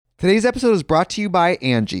Today's episode is brought to you by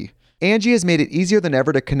Angie. Angie has made it easier than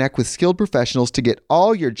ever to connect with skilled professionals to get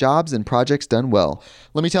all your jobs and projects done well.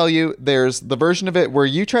 Let me tell you, there's the version of it where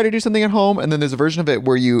you try to do something at home, and then there's a version of it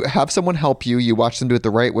where you have someone help you, you watch them do it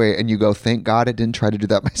the right way, and you go, thank God I didn't try to do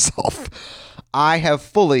that myself. I have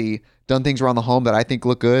fully done things around the home that I think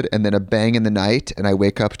look good, and then a bang in the night, and I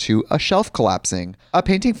wake up to a shelf collapsing, a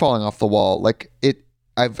painting falling off the wall.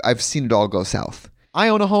 I've seen it all go south. I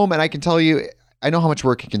own a home, and I can tell you, I know how much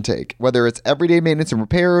work it can take. Whether it's everyday maintenance and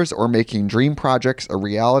repairs or making dream projects a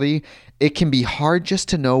reality, it can be hard just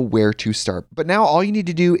to know where to start. But now all you need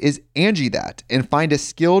to do is Angie that and find a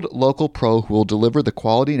skilled local pro who will deliver the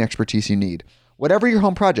quality and expertise you need. Whatever your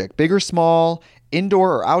home project, big or small,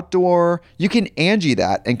 indoor or outdoor, you can Angie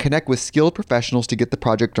that and connect with skilled professionals to get the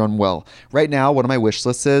project done well. Right now, one of my wish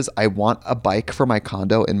lists is I want a bike for my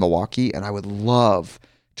condo in Milwaukee, and I would love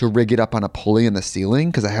to rig it up on a pulley in the ceiling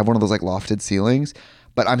because I have one of those like lofted ceilings,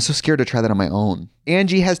 but I'm so scared to try that on my own.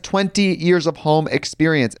 Angie has 20 years of home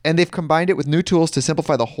experience, and they've combined it with new tools to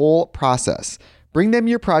simplify the whole process. Bring them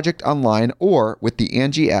your project online or with the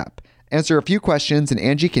Angie app. Answer a few questions and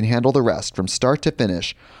Angie can handle the rest from start to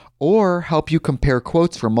finish, or help you compare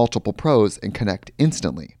quotes from multiple pros and connect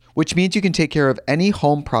instantly, which means you can take care of any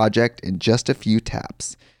home project in just a few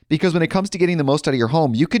taps. Because when it comes to getting the most out of your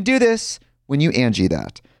home, you can do this when you Angie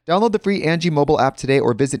that. Download the free Angie mobile app today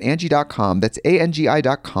or visit Angie.com. That's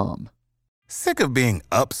ANGI.com. Sick of being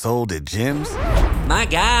upsold at gyms? My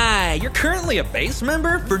guy, you're currently a base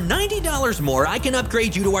member. For $90 more, I can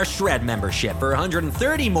upgrade you to our Shred membership. For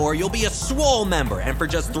 $130 more, you'll be a Swole member. And for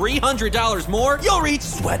just $300 more, you'll reach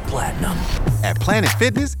Sweat Platinum. At Planet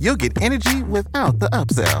Fitness, you'll get energy without the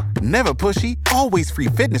upsell. Never pushy, always free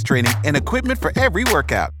fitness training and equipment for every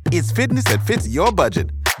workout. It's fitness that fits your budget.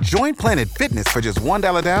 Join Planet Fitness for just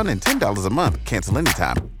 $1 down and $10 a month. Cancel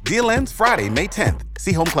anytime. Deal ends Friday, May 10th.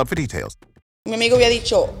 See Home Club for details. Mi amigo había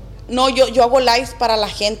dicho, no, yo hago lives para la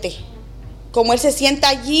gente. Como él se sienta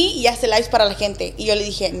allí y hace lives para la gente. Y yo le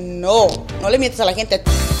dije, no le mientas a la gente.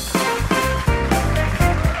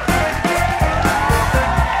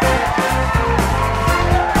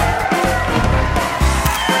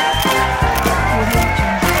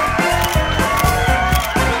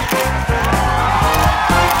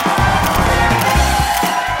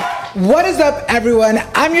 What is up, everyone?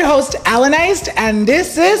 I'm your host, Alanized, and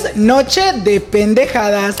this is Noche de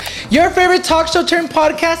Pendejadas, your favorite talk show turned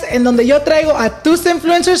podcast en donde yo traigo a tus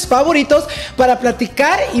influencers favoritos para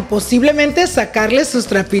platicar y posiblemente sacarles sus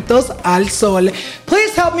trapitos al sol.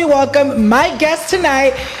 Please help me welcome my guest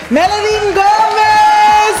tonight, Meli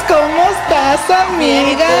Gómez. ¿Cómo estás,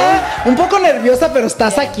 amiga? Un poco nerviosa, pero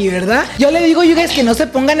estás aquí, ¿verdad? Yo le digo, you guys, que no se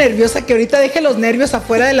ponga nerviosa, que ahorita deje los nervios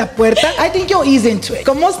afuera de la puerta. I think you'll ease into it.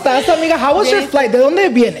 ¿Cómo estás, amiga? How was your flight? ¿De dónde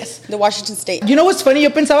vienes? De Washington State. You know what's funny?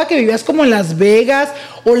 Yo pensaba que vivías como en Las Vegas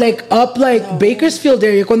or like up like Bakersfield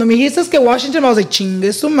area. Cuando me dijiste que Washington, I was like,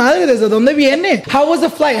 chingue su madre, ¿desde dónde viene? How was the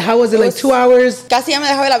flight? How was it? Like 2 hours? Casi ya me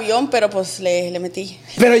dejaba el avión, pero pues le metí.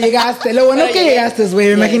 Pero llegaste. Lo bueno que llegaste,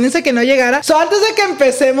 güey. Imagínense que no llegara. So, antes de que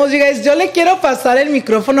empecemos, you guys, yo le quiero pasar el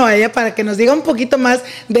micrófono a ella para que nos diga un poquito más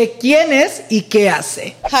de quién es y qué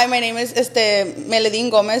hace. Hi, my name is Meli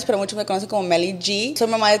Gómez, pero muchos me conocen como Meli G. Soy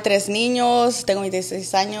mamá de 3 niños, tengo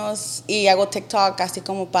 26 años y hago TikTok casi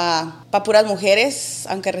como para puras mujeres,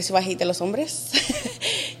 aunque recibo hate de los hombres.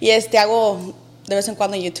 Y hago de vez en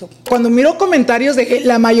cuando en YouTube. Cuando miro comentarios de hate,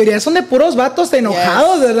 la mayoría son de puros vatos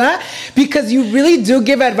enojados, yes, ¿verdad? Because you really do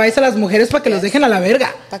give advice a las mujeres para que los dejen a la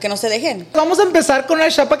verga. Para que no se dejen. Vamos a empezar con una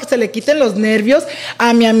chapa que se le quiten los nervios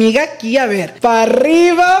a mi amiga aquí. A ver, para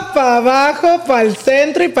arriba, para abajo, para el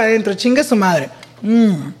centro y para adentro. Chingue su madre.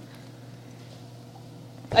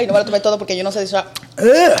 Ay, no me lo tomé todo porque yo no sé disfrutar.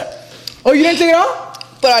 Oye, ¿en serio?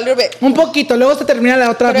 Pero a little bit. Un poquito, luego se termina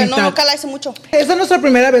la otra mitad. Pero no calaise mucho. Esa es nuestra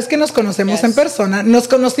primera vez que nos conocemos en persona. Nos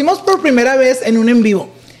conocimos por primera vez en un en vivo.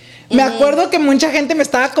 Me acuerdo que mucha gente me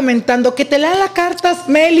estaba comentando que te lea las cartas,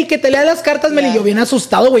 Meli, que te lea las cartas, Meli. Yo bien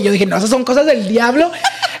asustado, güey. Yo dije, no, esas son cosas del diablo.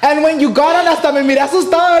 And when you got on, hasta me miré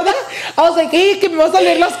asustado, ¿verdad? I was like, hey, que me vas a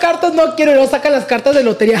leer las cartas. No quiero, no saca las cartas de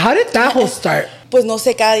lotería. How did that whole start? Pues no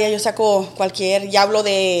sé, cada día yo saco cualquier, ya hablo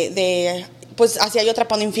pues hacía yo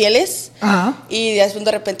atrapando infieles. Ajá. Y después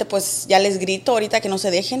de repente pues ya les grito ahorita que no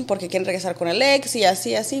se dejen porque quieren regresar con el ex y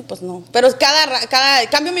así, pues no. Pero cada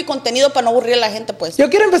cambio mi contenido para no aburrir a la gente, pues. Yo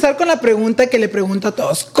quiero empezar con la pregunta que le pregunto a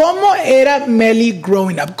todos. ¿Cómo era Meli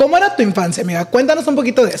growing up? ¿Cómo era tu infancia, amiga? Cuéntanos un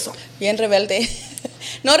poquito de eso. Bien rebelde.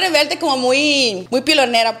 No rebelde, como muy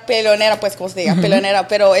pelonera, pues, como se diga, pelonera.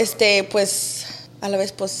 Pero pues a la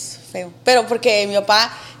vez pues feo. Pero porque mi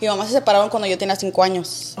papá y mi mamá se separaron cuando yo tenía 5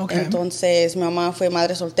 años. Okay. Entonces mi mamá fue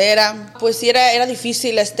madre soltera. Pues sí era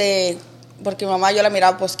difícil porque mi mamá yo la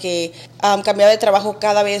miraba pues que cambiaba de trabajo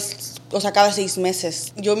cada vez, o sea, cada 6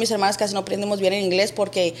 meses. Yo y mis hermanas casi no aprendimos bien en inglés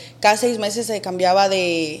porque cada 6 meses los cambiaba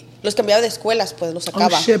de escuelas, pues los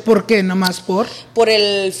sacaba. Oh, shit. ¿Por qué? ¿Nomás por? Por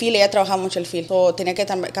el fil, ella trabajaba mucho el fil. Tenía que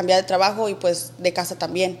cambiar de trabajo y pues de casa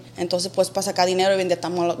también. Entonces pues para sacar dinero y vender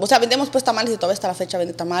tamales. O sea, vendemos pues tamales y todavía hasta la fecha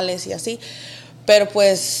vende tamales y así. Pero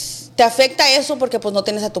pues te afecta eso porque pues no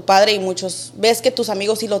tienes a tu padre y muchos ves que tus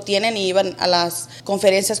amigos sí lo tienen y iban a las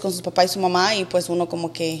conferencias con su papá y su mamá y pues uno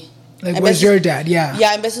como que Like, where's your dad? Yeah.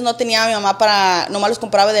 Ya, en veces no tenía a mi mamá nomás los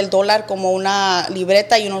compraba del dólar como una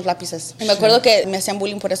libreta y unos lápices. Y me acuerdo que me hacían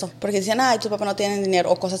bullying por eso, porque decían, ay, tu papá no tiene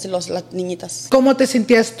dinero, o cosas así, las niñitas. ¿Cómo te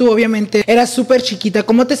sentías tú? Obviamente, eras súper chiquita.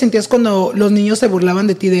 ¿Cómo te sentías cuando los niños se burlaban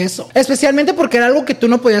de ti de eso? Especialmente porque era algo que tú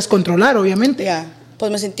no podías controlar, obviamente. Ya,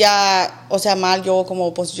 pues me sentía, o sea, mal, yo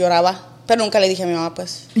como pues lloraba, pero nunca le dije a mi mamá,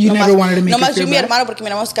 pues. You never wanted to make her nomás yo feel y mi bad? hermano, porque mi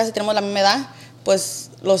hermano casi tenemos la misma edad, pues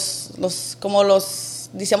los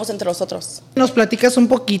decíamos entre nosotros. Nos platicas un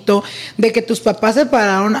poquito de que tus papás se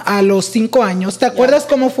separaron a los 5 años. ¿Te acuerdas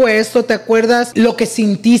cómo fue esto? ¿Te acuerdas lo que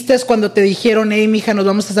sintiste cuando te dijeron, hey, mija, nos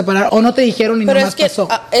vamos a separar? ¿O no te dijeron y pero nomás pasó?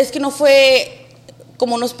 Es que no fue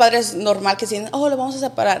como unos padres normal que dicen, oh, lo vamos a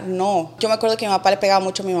separar. No. Yo me acuerdo que mi papá le pegaba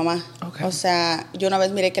mucho a mi mamá. Okay. O sea, yo una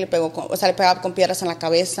vez miré que le pegaba con piedras en la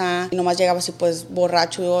cabeza y nomás llegaba así pues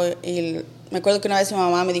borracho y me acuerdo que una vez mi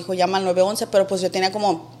mamá me dijo, llama al 911, pero pues yo tenía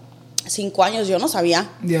como 5 años, yo no sabía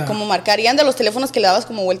cómo marcar. Y de los teléfonos que le dabas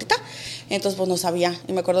como vueltita, entonces pues no sabía.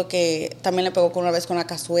 Y me acuerdo que también le pegó una vez con una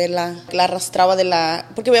cazuela, la arrastraba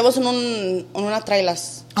porque vivíamos en una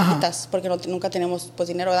trailas chiquitas, porque nunca teníamos pues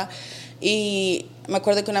dinero, ¿verdad? Y me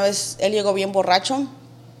acuerdo que una vez él llegó bien borracho,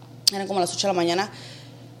 eran como las 8 de la mañana,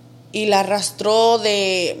 y la arrastró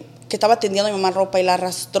que estaba tendiendo a mi mamá ropa, y la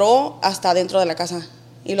arrastró hasta dentro de la casa.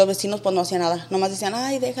 Y los vecinos pues no hacían nada, nomás decían,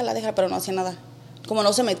 ay, déjala, pero no hacían nada. Como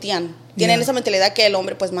no se metían. Tienen esa mentalidad que el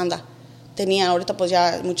hombre pues manda. Tenían, ahorita pues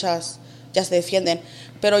ya muchas ya se defienden.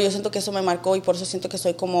 Pero yo siento que eso me marcó y por eso siento que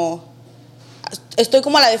estoy como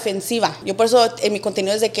a la defensiva. Yo por eso en mi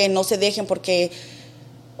contenido es de que no se dejen porque,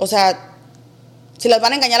 o sea, si las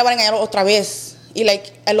van a engañar otra vez. Y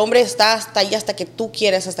el hombre está hasta ahí hasta que tú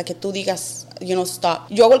quieres, hasta que tú digas, stop.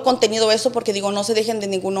 Yo hago el contenido eso porque digo, no se dejen de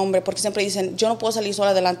ningún hombre. Porque siempre dicen, yo no puedo salir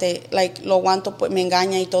sola adelante. Lo aguanto, pues, me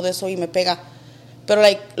engaña y todo eso y me pega. Pero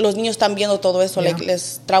los niños están viendo todo eso,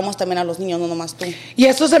 les traumas también a los niños, no nomás tú. Y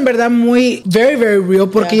eso es en verdad muy, very, very real,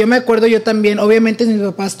 porque yo me acuerdo yo también, obviamente mis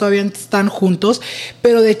papás todavía están juntos,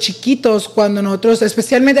 pero de chiquitos, cuando nosotros,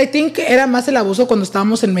 especialmente, I think era más el abuso cuando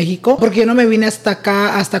estábamos en México, porque yo no me vine hasta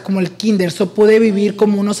acá, hasta como el kinder, pude vivir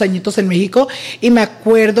como unos añitos en México, y me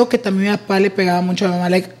acuerdo que también mi papá le pegaba mucho a mi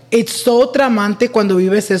mamá, it's so tramante cuando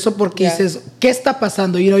vives eso porque dices, ¿qué está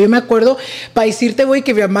pasando? Yo me acuerdo, para decirte, güey,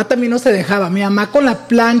 que mi mamá también no se dejaba. Mi mamá con la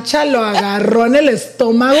plancha lo agarró en el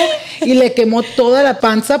estómago y le quemó toda la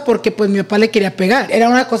panza porque pues mi papá le quería pegar. Era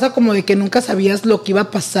una cosa como de que nunca sabías lo que iba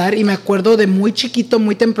a pasar y me acuerdo de muy chiquito,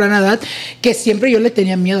 muy temprana edad, que siempre yo le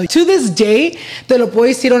tenía miedo. To this day, te lo puedo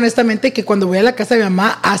decir honestamente que cuando voy a la casa de mi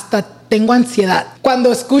mamá hasta tengo ansiedad.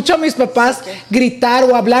 Cuando escucho a mis papás gritar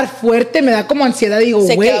o hablar fuerte, me da como ansiedad. Digo,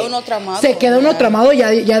 güey. Se queda uno tramado. Se queda uno tramado ya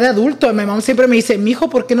de adulto. Mi mamá siempre me dice, mijo,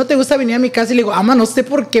 ¿por qué no te gusta venir a mi casa? Y le digo, ama, no sé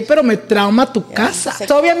por qué, pero me trauma tu casa.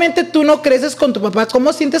 Obviamente tú no creces con tu papá.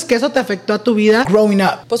 ¿Cómo sientes que eso te afectó a tu vida growing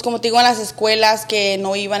up? Pues como te digo, en las escuelas que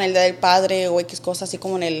no iban el día del padre o X cosas así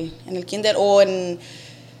como en el kinder o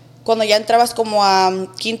cuando ya entrabas como a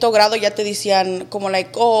 5º grado ya te decían como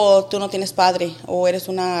oh, tú no tienes padre o eres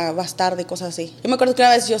una bastarda y cosas así. Yo me acuerdo que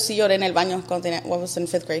una vez yo sí lloré en el baño cuando was in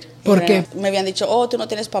 5th grade. ¿Por qué? Me habían dicho, oh, tú no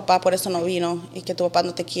tienes papá, por eso no vino y que tu papá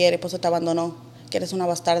no te quiere, por eso te abandonó, que eres una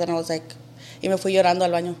bastarda. And I was like, y me fui llorando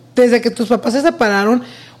al baño. Desde que tus papás se separaron,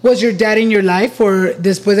 was your dad in your life or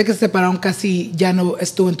después de que se separaron casi ya no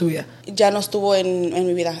estuvo en tu vida? Ya no estuvo en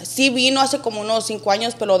mi vida. Sí vino hace como unos 5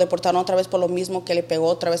 años, pero lo deportaron otra vez por lo mismo que le pegó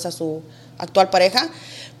otra vez a su actual pareja.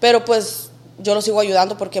 Pero pues yo lo sigo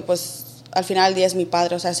ayudando porque pues al final del día es mi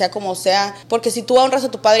padre, o sea como sea. Porque si tú honras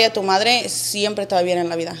a tu padre y a tu madre, siempre te va bien en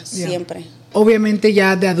la vida, siempre. Obviamente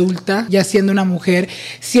ya de adulta, ya siendo una mujer,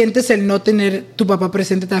 ¿sientes el no tener tu papá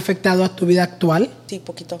presente te ha afectado a tu vida actual? Sí,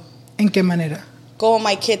 poquito. ¿En qué manera? Como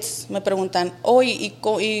my kids me preguntan, oh, ¿y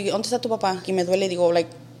dónde está tu papá? Y me duele, digo,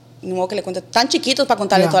 ni modo que le cuente, tan chiquitos para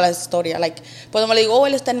contarle toda la historia. Pues no le digo, oh,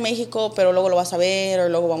 él está en México, pero luego lo vas a ver, o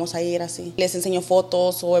luego vamos a ir así. Les enseño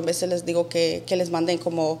fotos, o a veces les digo que les manden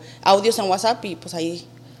como audios en WhatsApp y pues ahí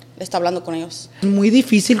está hablando con ellos. Es muy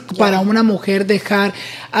difícil para una mujer dejar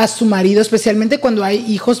a su marido, especialmente cuando hay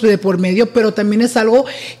hijos de por medio, pero también es algo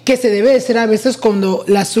que se debe de hacer a veces cuando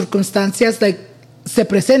las circunstancias se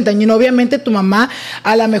presentan. Y obviamente tu mamá,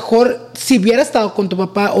 a lo mejor, si hubiera estado con tu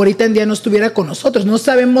papá, ahorita en día no estuviera con nosotros. No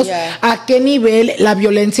sabemos a qué nivel la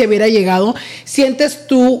violencia hubiera llegado. ¿Sientes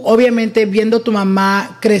tú, obviamente, viendo a tu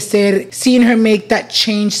mamá crecer, seeing her make that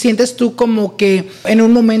change, sientes tú como que en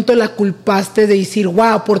un momento la culpaste de decir,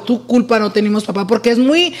 wow, por tu culpa no tenemos papá? Porque es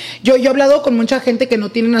muy... Yo he hablado con mucha gente que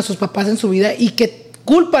no tienen a sus papás en su vida y que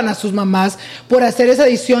culpan a sus mamás por hacer esa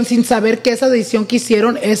decisión sin saber que esa decisión que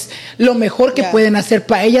hicieron es lo mejor que pueden hacer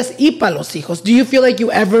para ellas y para los hijos. Do you feel like you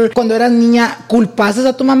ever, cuando eras niña, culpases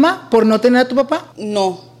a tu mamá por no tener a tu papá?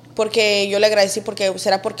 No, porque yo le agradecí porque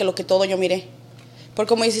será porque lo que todo yo miré. Porque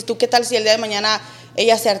como dices tú, ¿qué tal si el día de mañana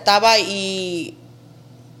ella se hartaba y,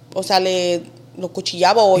 o sea, lo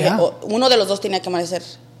cuchillaba o uno de los dos tenía que amanecer?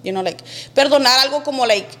 You know, like, perdonar algo como,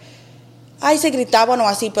 like, ay, se gritaban o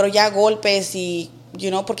así, pero ya golpes y... You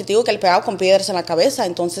know, porque te digo que le pegaba con piedras en la cabeza,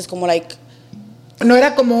 entonces como like... No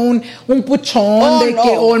era como un puchón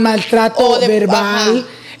o el maltrato verbal,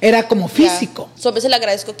 era como físico. So, a veces le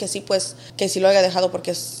agradezco que sí, pues, que sí lo haya dejado,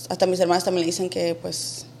 porque hasta mis hermanas también le dicen que,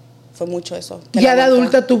 pues, fue mucho eso. Ya de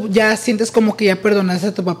adulta tú ya sientes como que ya perdonaste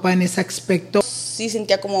a tu papá en ese aspecto. Sí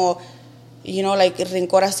sentía como... You know, like,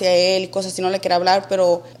 rencor hacia él y cosas así, no le quería hablar,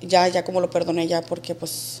 pero ya como lo perdoné ya, porque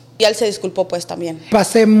pues, y él se disculpó pues también.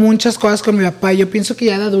 Pasé muchas cosas con mi papá, yo pienso que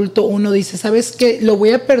ya de adulto uno dice, ¿sabes qué? Lo voy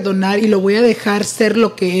a perdonar y lo voy a dejar ser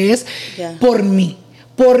lo que es por mí.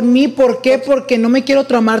 Por mí, ¿por qué? Porque no me quiero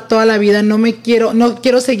traumar toda la vida, no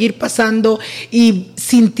quiero seguir pasando y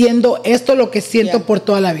sintiendo esto lo que siento por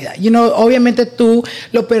toda la vida. You know, obviamente tú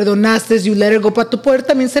lo perdonaste, you let it go, para tú poder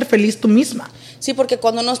también ser feliz tú misma. Sí, porque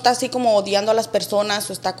cuando uno está así como odiando a las personas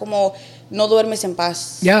o está como, no duermes en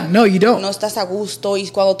paz. No, you don't. No estás a gusto y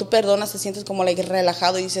cuando tú perdonas te sientes como like,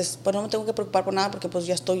 relajado y dices, pues no me tengo que preocupar por nada porque pues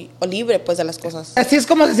ya estoy libre pues de las cosas. Así es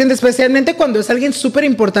como se siente, especialmente cuando es alguien súper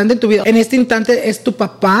importante en tu vida. En este instante es tu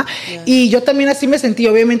papá y yo también así me sentí.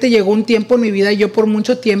 Obviamente llegó un tiempo en mi vida, yo por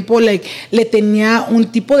mucho tiempo le tenía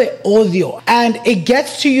un tipo de odio. And it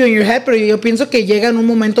gets to you in your head, pero yo pienso que llega en un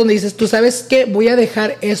momento donde dices, tú sabes qué, voy a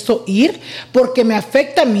dejar esto ir porque me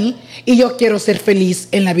afecta a mí y yo quiero ser feliz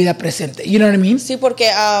en la vida presente. You know what I mean? Sí, porque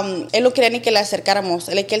él no quería ni que le acercáramos.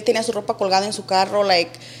 Que él tenía su ropa colgada en su carro,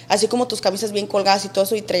 like, así como tus camisas bien colgadas y todo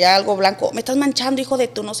eso, y traía algo blanco. Me estás manchando, hijo de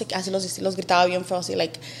tú, no sé qué. Así los gritaba bien feo, así,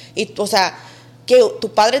 like. Y, o sea, que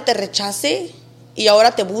tu padre te rechace y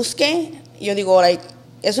ahora te busque. Y yo digo, like,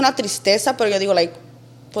 es una tristeza, pero yo digo, like,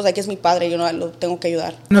 pues aquí es mi padre, yo no lo tengo que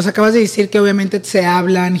ayudar. Nos acabas de decir que obviamente se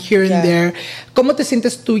hablan here and there. ¿Cómo te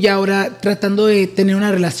sientes tú ya ahora tratando de tener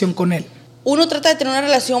una relación con él? Uno trata de tener una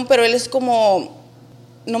relación, pero él es como...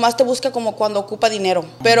 Nomás te busca como cuando ocupa dinero.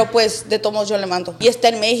 Pero pues de todos modos yo le mando. Y está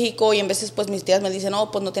en México y en veces pues mis tías me dicen, no,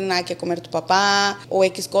 pues no tiene nada que comer tu papá o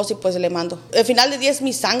X cosa y pues le mando. Al final del día es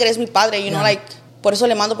mi sangre, es mi padre, you know, like... Por eso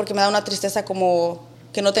le mando porque me da una tristeza como...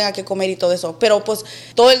 que no tenga que comer y todo eso. Pero pues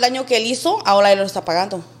todo el daño que él hizo, ahora él lo está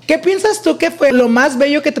pagando. ¿Qué piensas tú que fue lo más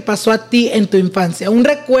bello que te pasó a ti en tu infancia? Un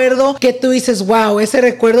recuerdo que tú dices, wow, ese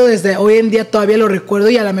recuerdo desde hoy en día todavía lo recuerdo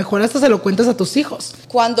y a lo mejor hasta se lo cuentas a tus hijos.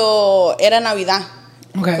 Cuando era Navidad.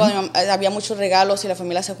 Cuando había muchos regalos y la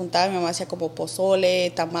familia se juntaba, mi mamá hacía como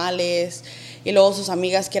pozole, tamales, y luego sus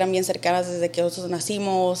amigas que eran bien cercanas desde que nosotros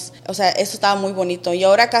nacimos. O sea, eso estaba muy bonito. Y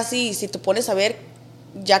ahora casi, si te pones a ver,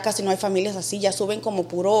 ya casi no hay familias así, ya suben como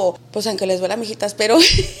puro, pues aunque les duela, mijitas, pero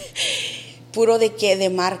puro de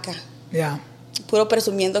marca. Puro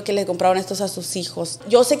presumiendo que le compraron estos a sus hijos.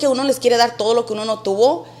 Yo sé que uno les quiere dar todo lo que uno no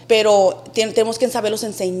tuvo, pero tenemos que saberlos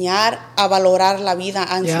enseñar a valorar la vida,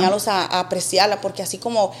 a enseñarlos a apreciarla, porque así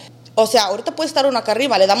como, o sea, ahorita puede estar uno acá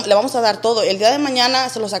arriba, le vamos a dar todo. El día de mañana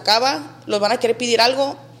se los acaba, los van a querer pedir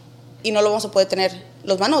algo y no lo vamos a poder tener.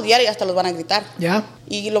 Los van a odiar y hasta los van a gritar.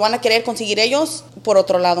 Y lo van a querer conseguir ellos por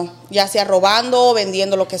otro lado, ya sea robando,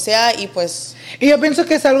 vendiendo, lo que sea, y pues... Y yo pienso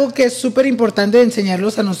que es algo que es súper importante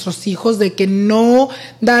enseñarlos a nuestros hijos, de que no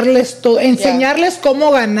darles todo, enseñarles cómo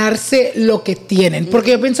ganarse lo que tienen.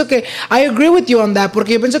 Porque yo pienso que, I agree with you on that,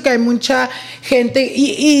 porque yo pienso que hay mucha gente,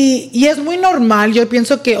 y es muy normal, yo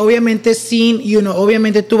pienso que obviamente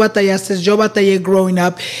obviamente tú batallaste, yo batallé growing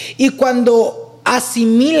up, y cuando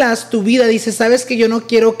asimilas tu vida, dices, sabes que yo no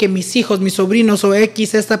quiero que mis hijos, mis sobrinos o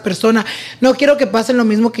X, esta persona, no quiero que pasen lo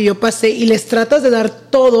mismo que yo pasé, y les tratas de dar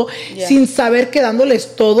todo sin saber que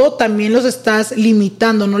dándoles todo también los estás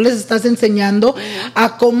limitando, no les estás enseñando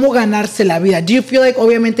a cómo ganarse la vida. Do you feel like,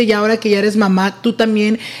 obviamente ya ahora que ya eres mamá, tú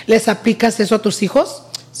también les aplicas eso a tus hijos?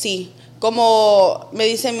 Sí, como me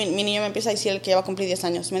dice mi niño, me empieza a decir el que ya va a cumplir 10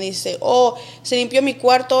 años, me dice, oh, se limpió mi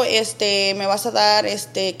cuarto, me vas a dar,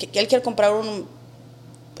 que él quiere comprar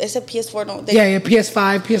ese PS4, ¿no?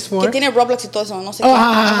 PS5, PS4. Que tiene Roblox y todo eso, no sé qué.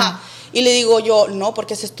 Ajá. Y le digo yo, no,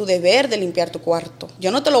 porque ese es tu deber de limpiar tu cuarto.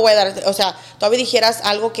 Yo no te lo voy a dar, o sea, todavía dijeras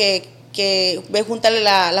algo que ve juntarle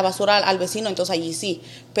la basura al vecino, entonces allí sí,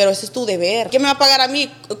 pero ese es tu deber. ¿Qué me va a pagar a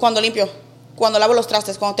mí cuando limpio? Cuando lavo los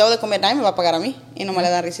trastes, cuando te hago de comer, nadie me va a pagar a mí. Y no me le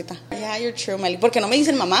da risita. Yeah, you're true, Meli. Porque no me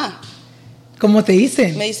dicen mamá. ¿Cómo te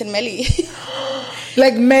dicen? Me dicen Meli.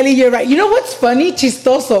 Like, Meli, you're right. You know what's funny?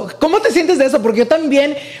 Chistoso. ¿Cómo te sientes de eso? Porque yo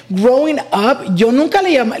también, growing up, yo nunca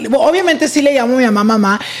le llamo... Obviamente sí le llamo a mi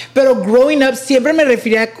mamá, pero growing up siempre me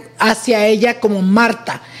refería hacia ella como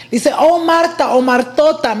Marta. Dice, oh, Marta, o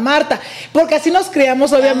Martota, Marta. Porque así nos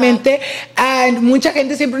creamos, obviamente. Mucha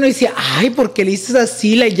gente siempre nos decía, ay, ¿por qué le dices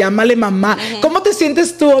así? Llámale mamá. ¿Cómo te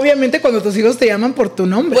sientes tú, obviamente, cuando tus hijos te llaman por tu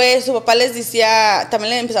nombre? Pues su papá les decía, también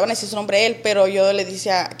le empezaban a decir su nombre a él, pero yo le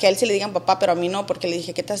decía que a él sí le digan papá, pero a mí no, porque le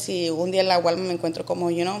dije, ¿qué tal si un día en la Walmart me encuentro como, a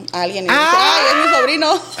alguien y me dice, ay, es mi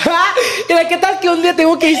sobrino? Mira, ¿qué tal que un día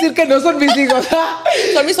tengo que decir que no son mis hijos?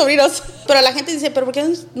 Son mis sobrinos. Pero la gente dice, ¿pero por qué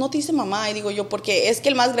no te dice mamá? Y digo yo, porque es que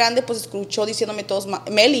el más grande pues escuchó diciéndome todos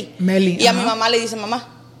Meli. Y a mi mamá le dice mamá.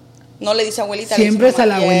 No le dice abuelita. Siempre le dice es a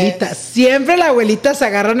la abuelita. Siempre la abuelita se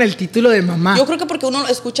agarran el título de mamá. Yo creo que porque uno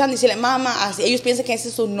escuchan decirle mamá, así, ellos piensan que ese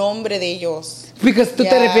es su nombre de ellos. Porque tú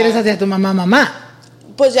te refieres hacia tu mamá.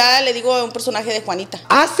 Pues ya le digo un personaje de Juanita.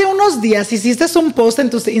 Hace unos días hiciste un post en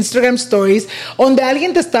tus Instagram Stories donde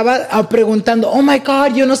alguien te estaba preguntando, oh my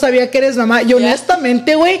God, yo no sabía que eres mamá. Y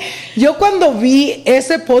honestamente, güey, yo cuando vi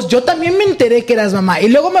ese post, yo también me enteré que eras mamá. Y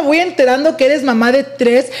luego me voy enterando que eres mamá de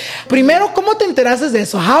 3. Primero, ¿cómo te enteraste de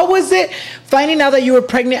eso? How was it finding out that you were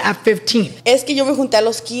pregnant at 15? Es que yo me junté a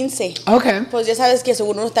los 15. Okay. Pues ya sabes que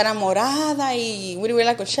seguro uno está enamorada y Willy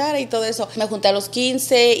la cuchara y todo eso. Me junté a los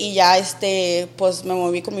 15 y ya pues me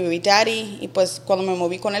moví con mi baby daddy y pues cuando me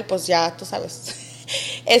moví con él pues ya tú sabes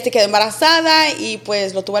quedé embarazada y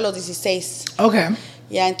pues lo tuve a los 16. Okay.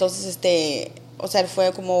 Ya entonces o sea, él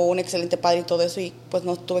fue como un excelente padre y todo eso y pues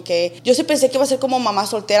no tuve que... Yo sí pensé que iba a ser como mamá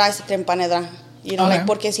soltera ese temprana edad, like,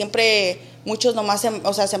 porque siempre muchos nomás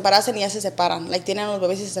se embarazan y ya se separan, tienen los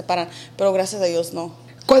bebés y se separan, pero gracias a Dios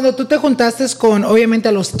no. Cuando tú te juntaste obviamente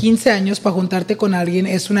a los 15 años para juntarte con alguien,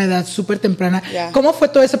 es una edad súper temprana. Yeah. ¿Cómo fue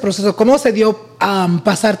todo ese proceso? ¿Cómo se dio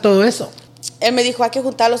pasar todo eso? Él me dijo, hay que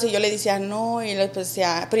juntarlos, y yo le decía, no, y él pues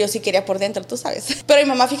decía, pero yo sí quería por dentro, tú sabes. Pero mi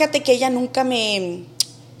mamá, fíjate que ella nunca me...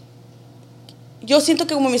 Yo siento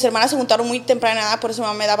que como mis hermanas se juntaron muy temprana edad, por eso mi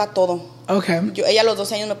mamá me daba todo. Okay. Ella a los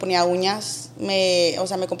 12 años me ponía uñas, me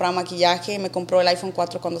compraba maquillaje, me compró el iPhone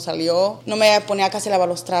 4 cuando salió. No me ponía casi a lavar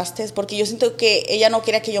los trastes, porque yo siento que ella no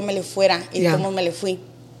quería que yo me le fuera, y como me le fui.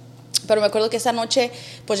 Pero me acuerdo que esa noche,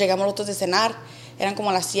 pues llegamos nosotros de cenar, eran como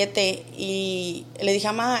a las 7, y le dije,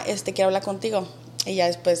 mamá, quiero hablar contigo. Y ya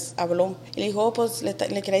después habló. Y le dijo, pues le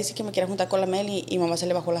quería decir que me quiera juntar con la Meli, y mamá se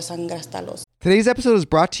le bajó la sangre hasta los... Today's episode is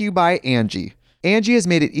brought to you by Angie. Angie has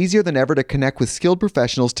made it easier than ever to connect with skilled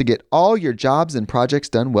professionals to get all your jobs and projects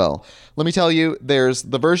done well. Let me tell you, there's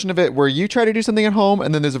the version of it where you try to do something at home,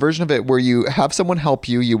 and then there's a version of it where you have someone help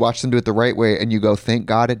you, you watch them do it the right way, and you go, thank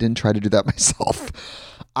God I didn't try to do that myself.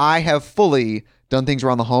 I have fully done things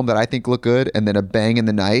around the home that I think look good, and then a bang in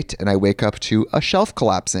the night, and I wake up to a shelf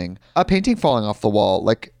collapsing, a painting falling off the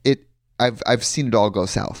wall. I've seen it all go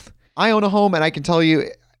south. I own a home, and I can tell you,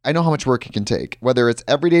 I know how much work it can take. Whether it's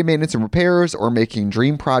everyday maintenance and repairs or making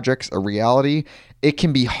dream projects a reality, it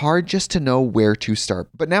can be hard just to know where to start.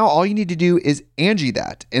 But now all you need to do is Angie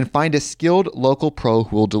that and find a skilled local pro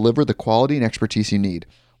who will deliver the quality and expertise you need.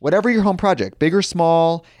 Whatever your home project, big or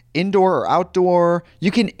small, indoor or outdoor, you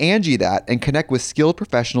can Angie that and connect with skilled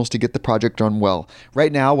professionals to get the project done well.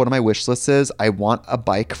 Right now, one of my wish lists is I want a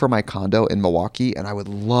bike for my condo in Milwaukee, and I would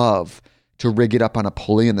love to rig it up on a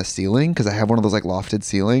pulley in the ceiling because I have one of those lofted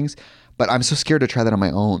ceilings, but I'm so scared to try that on my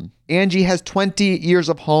own. Angie has 20 years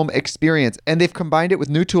of home experience, and they've combined it with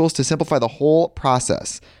new tools to simplify the whole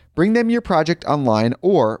process. Bring them your project online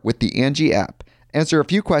or with the Angie app. Answer a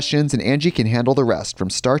few questions and Angie can handle the rest from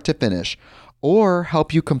start to finish, or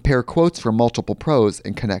help you compare quotes from multiple pros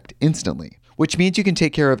and connect instantly, which means you can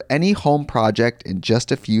take care of any home project in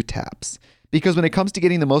just a few taps. Because when it comes to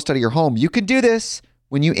getting the most out of your home, you can do this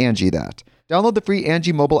when you Angie that. Download the free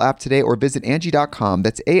Angie mobile app today or visit Angie.com.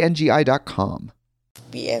 That's ANGI.com.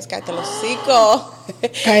 Pies, cállate los hocico.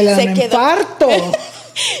 Cállate, me infarto.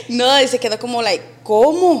 No, y se quedó como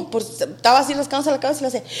 ¿cómo? Pues estaba así rascándose la cabeza y le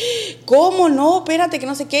hace, ¿cómo? No, espérate, que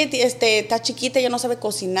no sé qué, está chiquita, ya no sabe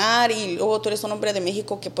cocinar, y luego tú eres un hombre de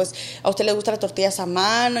México que pues a usted le gustan las tortillas a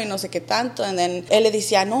mano y no sé qué tanto. Y then él le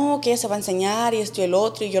decía, no, que ella se va a enseñar y esto y el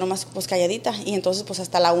otro, y yo nomás pues calladita. Y entonces pues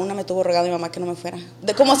hasta la 1 me tuvo rogado mi mamá que no me fuera.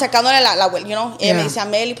 Como sacándole la abuela, you know? Ella me decía,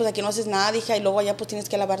 Meli, pues aquí no haces nada, hija, y luego allá pues tienes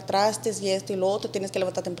que lavar trastes y esto y lo otro, tienes que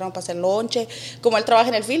levantar temprano para hacer lonche, como él trabaja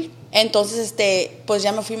en el field. Entonces, pues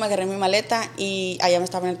ya me fui, me agarré mi maleta y allá me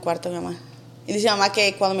estaba en el cuarto mi mamá. Y dice mi mamá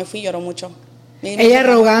que cuando me fui lloró mucho. Ella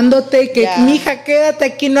rogándote que, mija, quédate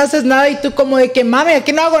aquí, no haces nada, y tú como de que, mami,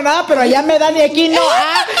 aquí no hago nada, pero allá me dan y aquí no.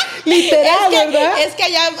 Literal, ¿verdad? Es que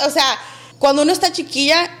allá, o sea, cuando uno está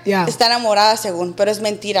chiquilla, está enamorada según, pero es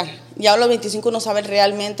mentira. Ya a los 25 uno sabe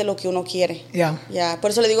realmente lo que uno quiere.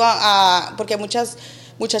 Por eso le digo porque muchas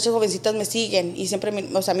muchachas jovencitas me siguen y siempre,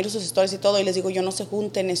 miro sus stories y todo, y les digo, yo no se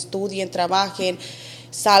junten, estudien, trabajen,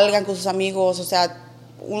 salgan con sus amigos, o sea,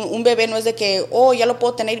 un bebé no es de que, ya lo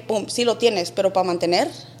puedo tener, pum, sí lo tienes, pero para mantener,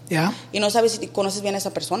 y no sabes si conoces bien a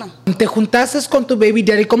esa persona. Te juntaste con tu baby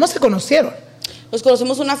daddy, ¿cómo se conocieron? Nos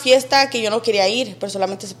conocimos en una fiesta que yo no quería ir, pero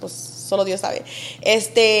solamente, pues, solo Dios sabe.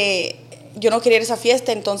 Yo no quería ir a esa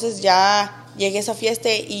fiesta, entonces ya llegué a esa fiesta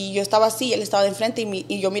y yo estaba así, él estaba de enfrente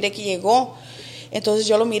y yo miré que llegó. Entonces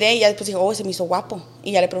yo lo miré y ya después dije, se me hizo guapo.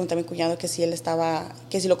 Y ya le pregunté a mi cuñado que si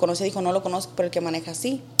lo conocía. Dijo, no lo conozco, pero el que maneja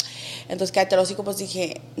así. Entonces, cállate los hijos, pues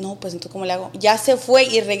dije, no, pues entonces, ¿cómo le hago? Ya se fue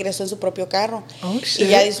y regresó en su propio carro. Y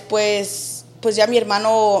ya después, pues ya mi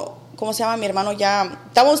hermano, ¿cómo se llama? Mi hermano ya,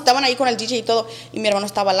 estaban ahí con el DJ y todo, y mi hermano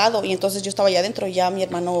estaba al lado, y entonces yo estaba allá adentro, y ya mi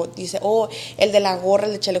hermano dice, el de la gorra,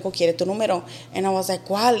 el de chaleco, quiere tu número. And I was like,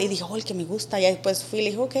 ¿cuál? Y dije, el que me gusta. Y ya después fui y le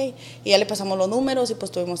dije, ok. Y ya le pasamos los números, y pues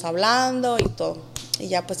estuvimos hablando y todo. Y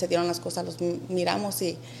ya pues se dieron las cosas, los miramos,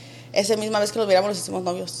 y esa misma vez que los miramos, los hicimos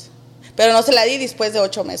novios. Pero no se la di después de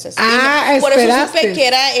 8 meses. Por eso supe que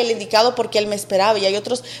era el indicado, porque él me esperaba. Y hay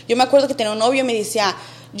otros, yo me acuerdo que tenía un novio y me decía,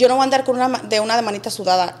 yo no voy a andar con una de manita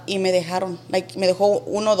sudada. Y me dejaron, me dejó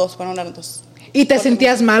 1 o 2, bueno, eran 2. ¿Y te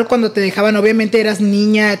sentías mal cuando te dejaban? Obviamente eras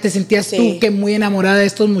niña, te sentías tú que muy enamorada de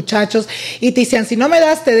estos muchachos y te decían, si no me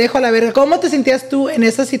das, te dejo a la verga. ¿Cómo te sentías tú en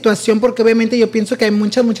esa situación? Porque obviamente yo pienso que hay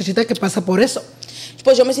muchas muchachitas que pasan por eso.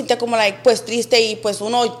 Pues yo me sentía como pues triste, y pues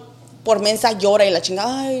uno por mensa llora y la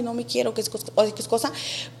chingada, ay, no me quiero, qué es cosa.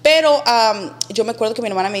 Pero yo me acuerdo que mi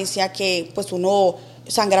hermana me decía que pues uno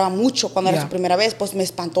sangraba mucho cuando era su primera vez, pues me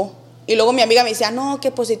espantó. Y luego mi amiga me decía, no, que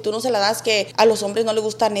pues si tú no se la das, que a los hombres no les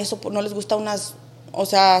gustan eso, no les gustan unas,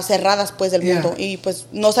 cerradas pues del mundo. Y pues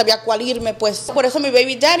no sabía cuál irme, pues. Por eso mi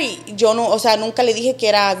baby daddy, yo no, nunca le dije que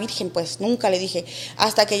era virgen, pues, nunca le dije.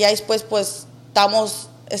 Hasta que ya después, pues,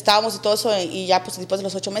 estábamos y todo eso, y ya pues después de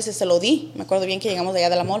los 8 meses se lo di. Me acuerdo bien que llegamos de allá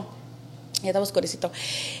de la mall. Ya estaba oscurecito.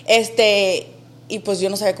 Y pues yo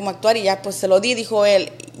no sabía cómo actuar, y ya pues se lo di, dijo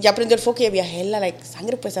él, ya prendió el foco y había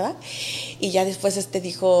sangre, pues, ¿verdad? Y ya después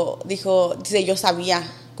dice, yo sabía,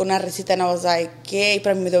 con una risita, and I was like, ¿qué?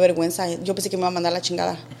 Pero a mí me dio vergüenza, yo pensé que me iba a mandar la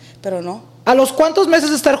chingada, pero no. ¿A los cuántos meses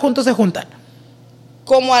de estar juntos se juntan?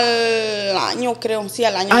 Como al año, creo, sí,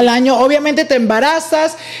 al año. Al año, obviamente te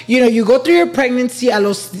embarazas, you go through your pregnancy a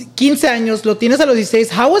los 15 años, lo tienes a los 16.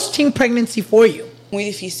 How was teen pregnancy for you? Muy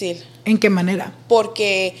difícil. ¿En qué manera?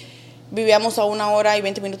 Porque vivíamos a 1 hora y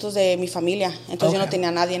 20 minutos de mi familia, entonces yo no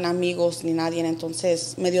tenía nadie, amigos, ni nadie,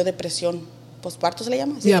 entonces me dio depresión. ¿Postparto se le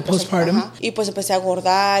llama? Sí, postpartum. Y pues empecé a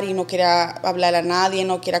engordar y no quería hablar a nadie,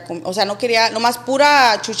 no quería comer, no quería, nomás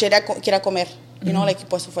pura chuchería quería comer.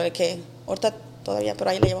 Pues fue que ahorita todavía, pero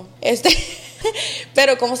ahí le llevo.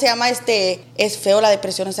 Pero ¿cómo se llama? Es feo la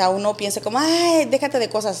depresión, uno piensa como, ay, déjate de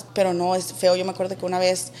cosas, pero no, es feo. Yo me acuerdo que una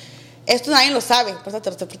vez, esto nadie lo sabe, por eso te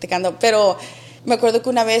lo estoy platicando, pero me acuerdo que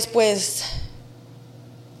una vez, pues,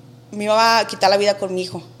 me iba a quitar la vida con mi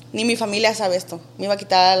hijo. Ni mi familia sabe esto. Me iba a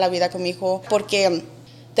quitar la vida con mi hijo porque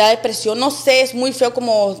te da depresión. No sé, es muy feo,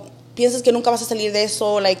 como piensas que nunca vas a salir de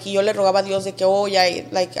eso. Y yo le rogaba a Dios de que,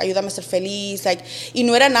 ayúdame a ser feliz. Y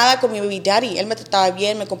no era nada con mi baby daddy. Él me trataba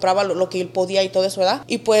bien, me compraba lo que él podía y todo eso, ¿verdad?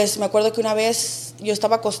 Y pues me acuerdo que una vez yo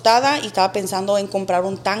estaba acostada y estaba pensando en comprar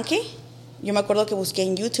un tanque. Yo me acuerdo que busqué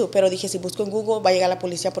en YouTube, pero dije, si busco en Google va a llegar la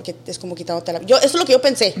policía porque es como quitándote la vida. Eso es lo que yo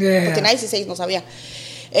pensé, porque tenía 16, no sabía.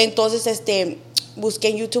 Entonces, busqué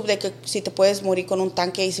en YouTube de que si te puedes morir con un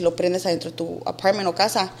tanque y si lo prendes adentro de tu apartment o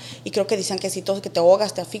casa. Y creo que dicen que si todo, que te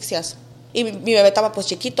ahogas, te asfixias. Y mi bebé estaba pues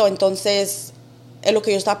chiquito, entonces es lo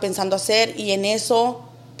que yo estaba pensando hacer. Y en eso,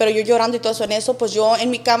 pero yo llorando y todo eso, en eso, pues yo en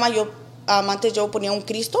mi cama, antes yo ponía un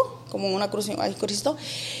Cristo, como una cruz, ay, Cristo.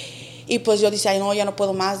 Y pues yo decía, ay, no, ya no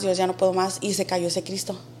puedo más, Dios, ya no puedo más. Y se cayó ese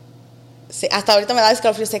Cristo. hasta ahorita me da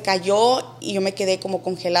escalofrío, se cayó y yo me quedé como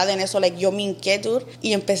congelada en eso, like, yo me hinqué, dude,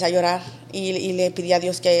 y empecé a llorar y le pedí a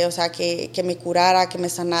Dios que, o sea, que me curara, que me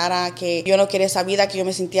sanara, que yo no quería esa vida, que yo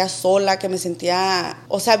me sentía sola, que me sentía,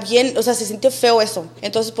 o sea, bien, o sea, se sintió feo eso.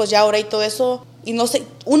 Entonces, pues ya oré y todo eso, y no sé,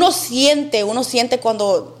 uno siente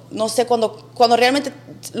cuando, no sé, cuando realmente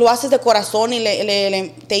lo haces de corazón y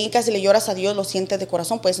te hincas y le lloras a Dios, lo sientes de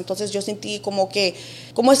corazón, pues. Entonces yo sentí como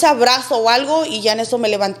ese abrazo o algo, y ya en eso me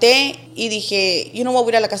levanté y dije, yo no voy a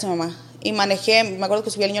ir a la casa de mamá. Y manejé, me acuerdo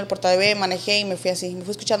que subí al niño al portabebé, manejé y me fui así. Me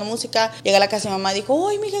fui escuchando música, llegué a la casa de mamá y dijo,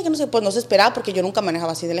 ay, mija, que no sé, pues no se esperaba porque yo nunca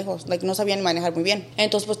manejaba así de lejos, like, no sabía ni manejar muy bien.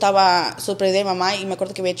 Entonces pues estaba sorprendida de mamá y me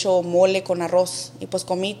acuerdo que había hecho mole con arroz y pues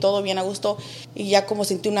comí todo bien a gusto y ya como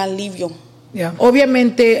sentí un alivio. Yeah.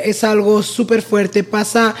 Obviamente es algo súper fuerte,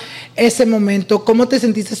 pasa ese momento. ¿Cómo te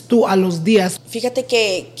sentiste tú a los días? Fíjate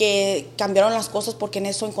que cambiaron las cosas porque en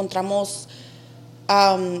eso encontramos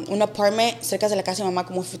un apartment cerca de la casa de mamá,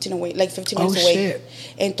 como 15 minutes away. Shit.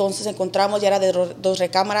 Entonces encontramos, ya era de 2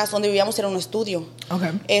 recámaras, donde vivíamos era un estudio.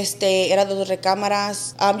 Okay. Era de 2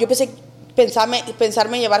 recámaras. Yo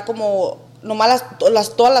pensarme llevar como nomás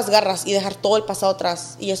todas las garras y dejar todo el pasado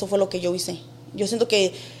atrás, y eso fue lo que yo hice. Yo siento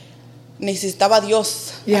que necesitaba a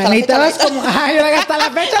Dios. Ya, necesitabas como, ay, hasta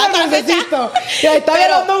la fecha lo necesito. Ya,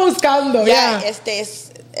 estaba ando buscando. Ya,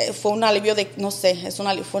 fue un alivio no sé,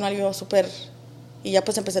 fue un alivio súper. Y ya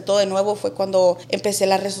pues empecé todo de nuevo, fue cuando empecé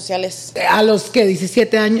las redes sociales. ¿A los qué?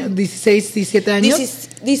 17 años, 16, 17 años.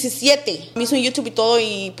 17. Me hizo un YouTube y todo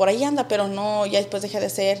y por ahí anda, pero no, ya después dejé de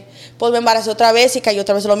hacer. Pues me embaracé otra vez y caí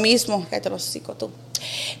otra vez lo mismo. Cállate los hocico tú.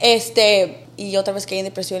 Y otra vez caí en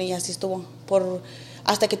depresión y así estuvo.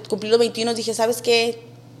 Hasta que cumplí los 21 dije, ¿sabes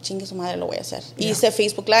qué? Chingue su madre, lo voy a hacer. Yeah. Hice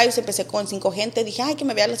Facebook Live, empecé con 5 gente. Dije, ay, que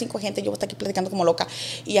me vean las 5 gente, yo voy a estar aquí platicando como loca.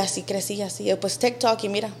 Y así crecí, así. Pues TikTok, y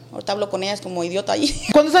mira, ahorita hablo con ellas como idiota ahí.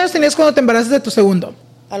 ¿Cuántos años tenías cuando te embarazaste de tu segundo?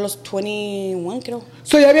 A los 21, creo.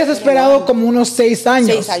 So ya habías esperado como unos 6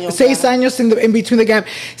 años. 6 años. 6 claro. años in between the gap.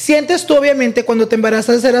 Sientes tú, obviamente, cuando te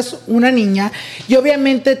embarazas eras una niña y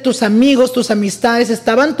obviamente tus amigos, tus amistades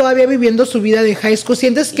estaban todavía viviendo su vida de high school.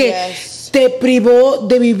 ¿Sientes que te privó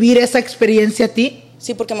de vivir esa experiencia a ti?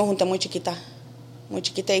 Sí, porque me junté muy chiquita,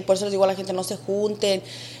 y por eso les digo a la gente, no se junten.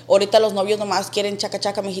 Ahorita los novios nomás quieren chaca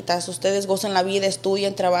chaca, mijitas. Ustedes gocen la vida,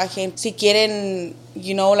 estudien, trabajen. Si quieren,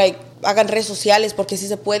 hagan redes sociales, porque sí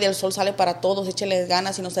se puede, el sol sale para todos, échenles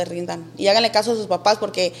ganas y no se rindan. Y háganle caso a sus papás,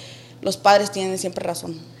 porque los padres tienen siempre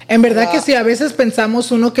razón. En verdad que sí, a veces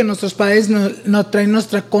pensamos que nuestros padres no traen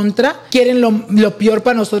nuestra contra, quieren lo peor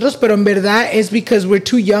para nosotros, pero en verdad es because we're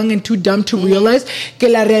too young and too dumb to realize que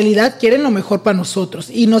la realidad quieren lo mejor para nosotros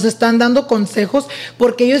y nos están dando consejos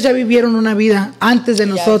porque ellos ya vivieron una vida antes de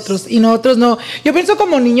nosotros y nosotros no. Yo pienso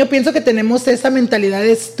como niño, que tenemos esa mentalidad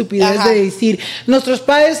de estupidez de decir, nuestros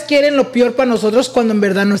padres quieren lo peor para nosotros cuando en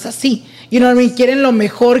verdad no es así. You know what I mean? Quieren lo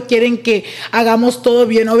mejor, quieren que hagamos todo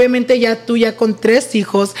bien. Obviamente tú ya con 3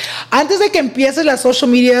 hijos. Antes de que empieces la social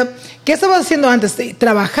media, ¿qué estabas haciendo antes?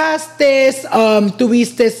 ¿Trabajaste?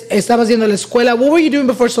 ¿Estabas yendo a la escuela? What were you doing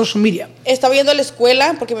before social media? Estaba yendo a la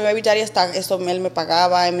escuela porque me iba a evitar y hasta esto él me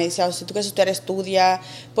pagaba y me decía, si tú quieres estudiar, estudia.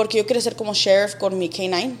 Porque yo quería ser como sheriff con mi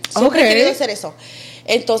K9. Siempre he querido hacer eso.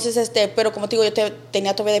 Entonces, pero como te digo, yo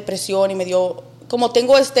tenía todavía depresión y me dio... Como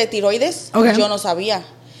tengo tiroides, yo no sabía.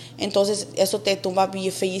 Entonces eso te tumba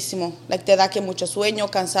bien feísimo, te da que mucho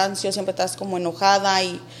sueño, cansancio, siempre estás como enojada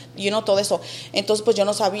y todo eso. Entonces pues yo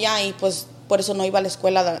no sabía y pues por eso no iba a la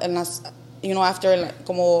escuela en las,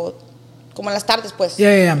 como en las tardes pues.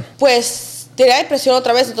 Pues tenía depresión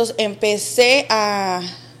otra vez, entonces empecé a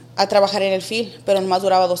trabajar en el field, pero nomás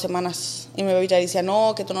duraba 2 semanas. Y mi bebé decía,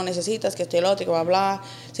 no, que tú no necesitas, que estoy el otro, que bla, bla,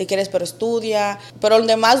 si quieres, pero estudia. Pero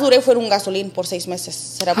donde más duré fue un gasolín por 6 meses.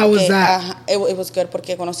 ¿Será porque, it was good,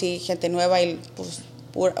 porque conocí gente nueva y, pues,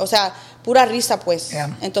 pura risa, pues.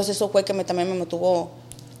 Yeah. Entonces eso fue que también me mantuvo...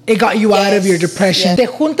 It got you out of your depression. Te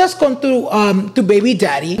juntas con tu baby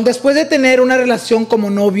daddy. Después de tener una relación como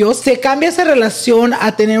novios, se cambia esa relación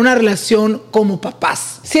a tener una relación como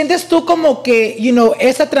papás. ¿Sientes tú como que,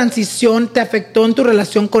 esa transición te afectó en tu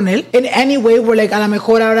relación con él? In any way, where a lo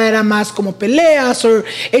mejor ahora era más como peleas, or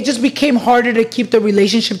it just became harder to keep the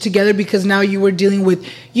relationship together because now you were dealing with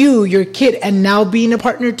your kid, and now being a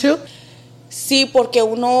partner too? Sí, porque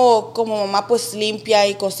uno como mamá pues limpia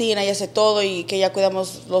y cocina y hace todo y que ya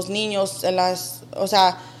cuidamos los niños él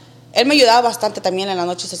me ayudaba bastante también en la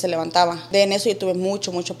noche, se levantaba. En eso yo tuve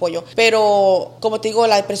mucho apoyo. Pero como te digo,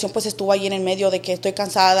 la depresión pues estuvo ahí en el medio de que estoy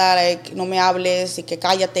cansada, no me hables y que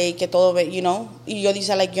cállate y que todo, Y yo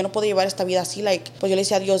decía, yo no puedo llevar esta vida así, pues yo le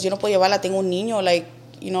decía a Dios, yo no puedo llevarla, tengo un niño,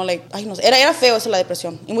 like, ay, no sé, era feo eso, la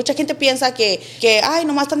depresión. Y mucha gente piensa que ay,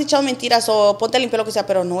 nomás están echando mentiras o ponte a limpiar lo que sea,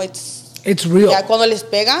 pero no, It's real. Ya cuando les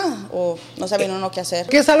pega, o no saben uno qué hacer.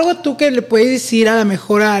 ¿Qué es algo tú que le puedes decir a lo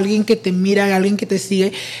mejor a alguien que te mira, a alguien que te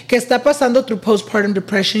sigue, que está pasando through postpartum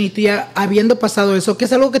depression y tú ya habiendo pasado eso, qué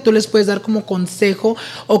es algo que tú les puedes dar como consejo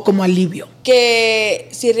o como alivio? Que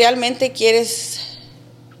si realmente quieres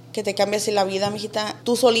que te cambie así la vida, mijita,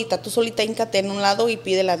 tú solita híncate en un lado y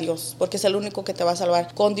pídele a Dios, porque es el único que te va a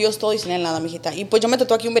salvar. Con Dios todo y sin él nada, mijita. Y pues yo me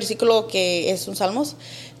tatué aquí un versículo que es un Salmos,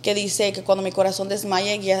 que dice que cuando mi corazón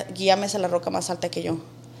desmaye, guíame hacia la roca más alta que yo.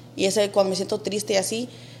 Y ese, cuando me siento triste y así,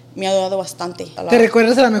 me ha ayudado bastante. ¿Te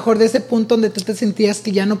recuerdas a lo mejor de ese punto donde tú te sentías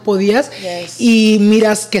que ya no podías? Yes. Y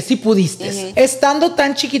miras que sí pudiste? Estando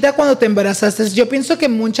tan chiquita cuando te embarazaste, yo pienso que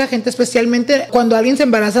mucha gente, especialmente cuando alguien se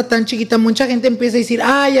embaraza tan chiquita, mucha gente empieza a decir,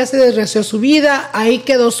 ya se desgració su vida, ahí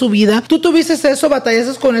quedó su vida. Tú tuviste eso,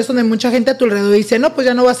 batallaste con eso, donde mucha gente a tu alrededor dice, no, pues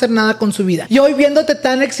ya no va a hacer nada con su vida. Y hoy viéndote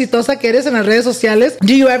tan exitosa que eres en las redes sociales,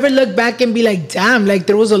 do you ever look back and be like, damn, like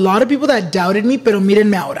there was a lot of people that doubted me, pero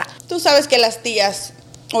mírenme ahora? Tú sabes que las tías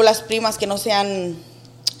o las primas que no se han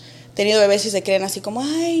tenido bebés y se creen así como,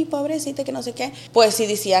 ay, pobrecita, que no sé qué, pues sí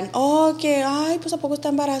decían, ay, pues a poco está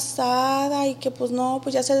embarazada y que pues no,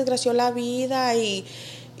 pues ya se desgració la vida y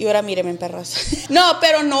ahora mírenme, perras. No,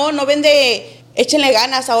 pero no vende. Échenle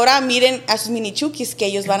ganas, ahora miren a sus mini chukis que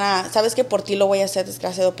ellos van a, sabes que por ti lo voy a hacer,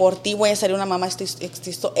 desgraciado, por ti voy a ser una mamá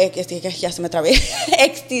ya se me trabé,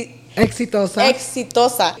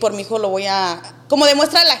 exitosa, por mi hijo lo voy a, como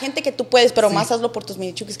demuestra a la gente que tú puedes, pero más hazlo por tus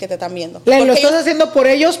mini chukis que te están viendo. Lo estás haciendo por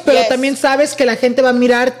ellos, pero también sabes que la gente va a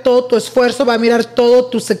mirar todo tu esfuerzo, va a mirar todo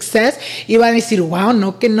tu success y van a decir, wow,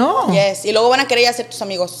 no, que no. Yes, y luego van a querer ser tus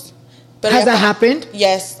amigos. Pero Has that happened?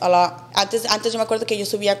 Yes, a lot. Antes yo me acuerdo que yo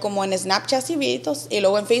subía como en Snapchat y videitos y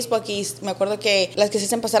luego en Facebook y me acuerdo que las que se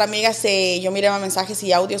hacen pasar amigas, yo miraba mensajes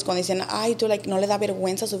y audios cuando dicen, ay, tú no le da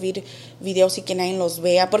vergüenza subir videos y que nadie los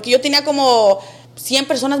vea, porque yo tenía como 100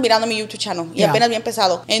 personas mirando mi YouTube channel y apenas había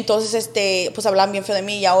empezado, entonces pues hablaban bien feo de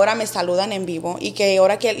mí y ahora me saludan en vivo y que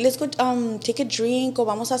ahora que let's go take a drink o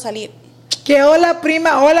vamos a salir. Que hola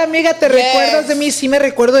prima, hola amiga, ¿te recuerdas de mí? Sí me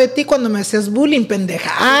recuerdo de ti cuando me hacías bullying,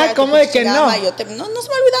 pendeja. ¿Cómo de que no? No se me va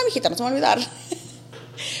a olvidar, mijita, no se me va a olvidar.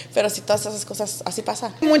 Pero sí, todas esas cosas, así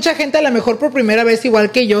pasa. Mucha gente a lo mejor por primera vez,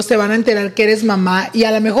 igual que yo, se van a enterar que eres mamá y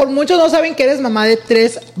a lo mejor muchos no saben que eres mamá de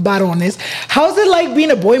 3 varones. How's it like being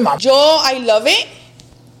a boy mom? I love it.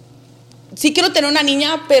 Sí quiero tener una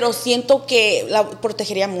niña, pero siento que la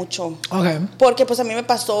protegería mucho. Okay. Porque pues a mí me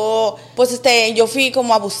pasó, pues yo fui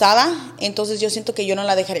como abusada, entonces yo siento que yo no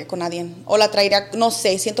la dejaría con nadie. O la traería, no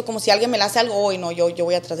sé, siento como si alguien me la hace algo, hoy no, yo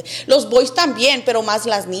voy atrás de... Los boys también, pero más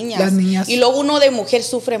las niñas. Las niñas. Y luego uno de mujer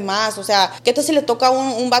sufre más, o sea, ¿qué tal si le toca a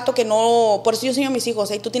un vato que no... Por eso yo enseño a mis hijos,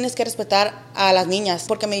 tú tienes que respetar a las niñas,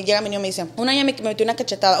 porque llega mi niño y me dice, una niña me metió una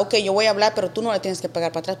cachetada, ok, yo voy a hablar, pero tú no le tienes que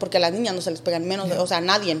pegar para atrás, porque a las niñas no se les pegan menos, o sea, a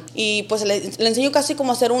nadie. Y pues le enseño casi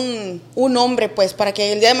como a ser un hombre, pues, para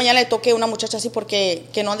que el día de mañana le toque una muchacha así, porque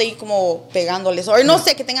que no ande ahí como pegándoles, o no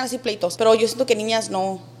sé, que tengan así pleitos, pero yo siento que niñas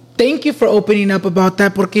no. Thank you for opening up about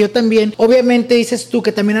that, porque yo también, obviamente dices tú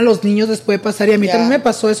que también a los niños les puede pasar y a mí también me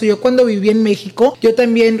pasó eso. Yo cuando viví en México, yo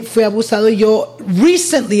también fui abusado y yo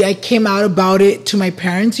recently I came out about it to my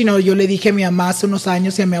parents, yo le dije a mi mamá hace unos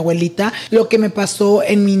años y a mi abuelita lo que me pasó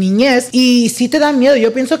en mi niñez y sí te da miedo.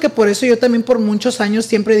 Yo pienso que por eso yo también por muchos años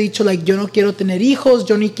siempre he dicho yo no quiero tener hijos,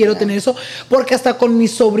 yo ni quiero tener eso, porque hasta con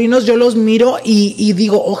mis sobrinos yo los miro y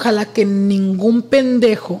digo, ojalá que ningún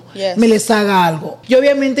pendejo me les haga algo. Y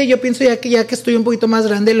obviamente yo pienso ya que estoy un poquito más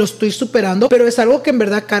grande, lo estoy superando, pero es algo que en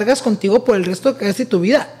verdad cargas contigo por el resto de casi tu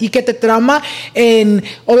vida y que te trama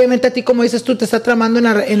obviamente a ti, como dices tú, te está tramando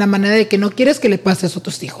en la manera de que no quieres que le pase eso a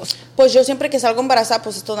tus hijos. Pues yo siempre que salgo embarazada,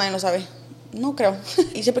 pues esto nadie lo sabe. No creo.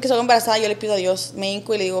 Y siempre que salgo embarazada yo le pido a Dios, me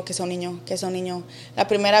hinco y le digo que sea un niño. La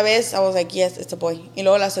primera vez I was like, yes, it's a boy. Y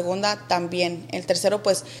luego la segunda también. El tercero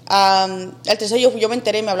pues, el tercero yo me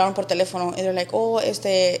enteré y me hablaron por teléfono. Y they're like,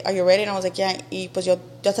 are you ready? And I was like, yeah. Y pues yo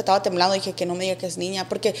hasta estaba temblando, dije que no me diga que es niña,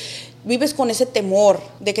 porque vives con ese temor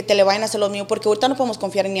de que te le vayan a hacer lo mío, porque ahorita no podemos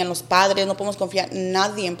confiar ni en los padres, no podemos confiar en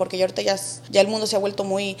nadie, porque ya ahorita ya el mundo se ha vuelto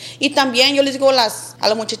muy... Y también yo les digo a las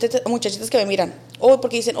muchachitas que me miran,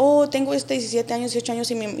 porque dicen, tengo 17 años, 18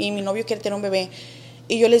 años y mi novio quiere tener un bebé.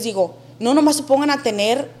 Y yo les digo, no nomás se pongan a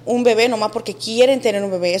tener un bebé nomás porque quieren tener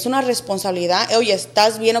un bebé. Es una responsabilidad. Oye,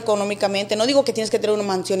 estás bien económicamente. No digo que tienes que tener una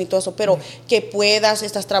mansión y todo eso, pero que puedas,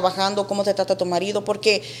 estás trabajando, cómo te trata tu marido.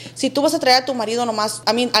 Porque si tú vas a traer a tu marido nomás,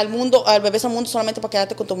 al bebé al mundo solamente para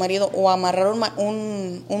quedarte con tu marido o amarrar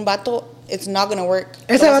un vato, it's not gonna work.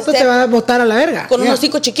 Ese vato te va a botar a la verga. Con unos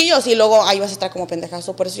 5 chiquillos y luego ahí vas a estar como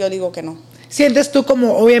pendejazo. Por eso yo digo que no. Sientes tú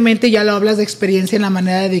como, obviamente ya lo hablas de experiencia en la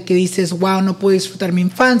manera de que dices, wow, no puedo disfrutar mi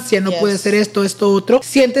infancia, no puedo hacer esto, otro.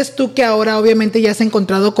 Sientes tú que ahora obviamente ya has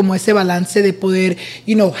encontrado como ese balance de poder,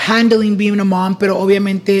 handling being a mom, pero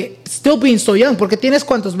obviamente still being so young, porque tienes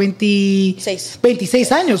 ¿cuántos?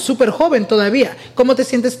 26 años, súper joven todavía. ¿Cómo te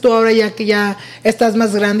sientes tú ahora ya que ya estás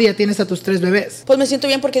más grande y ya tienes a tus 3 bebés? Pues me siento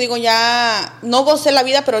bien porque digo, ya no gocé la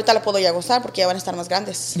vida, pero ahorita la puedo ya gozar porque ya van a estar más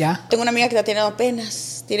grandes. Ya. Tengo una amiga que la tiene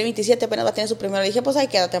apenas, tiene 27, apenas va a tener su primero. Le dije, pues ahí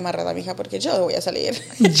quédate amarrada, mija, porque yo voy a salir.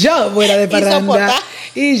 Yo voy a de parranda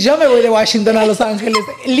y yo me voy de Washington a Los Ángeles.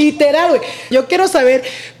 Literal, güey. Yo quiero saber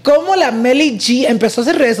cómo la Meli G empezó a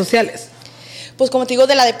hacer redes sociales. Pues como te digo,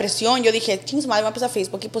 de la depresión, yo dije, chingos madre, voy a empezar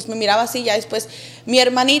Facebook. Y pues me miraba así, ya después, mi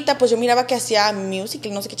hermanita, pues yo miraba que hacía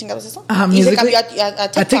musical, no sé qué chingados es eso. Ajá, y se musical. cambió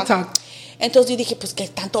a TikTok. Entonces yo dije, pues que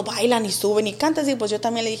tanto bailan y suben y cantan. Y pues yo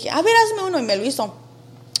también le dije, a ver, hazme uno. Y me lo hizo.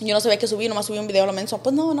 Yo no sabía que subí, nomás subí un video, lo menso.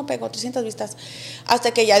 Pues no pegó 300 vistas. Hasta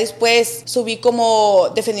que ya después subí como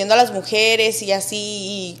defendiendo a las mujeres y así,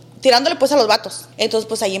 y tirándole pues a los vatos. Entonces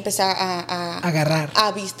pues ahí empecé a agarrar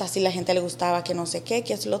a vistas, y la gente le gustaba, que no sé qué,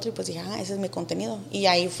 que es lo otro. Y pues dije, ese es mi contenido. Y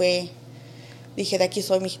ahí fue, dije, de aquí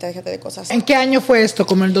soy, mijita, déjate de cosas. ¿En qué año fue esto?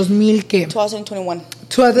 ¿Como el 2000 qué? 2021.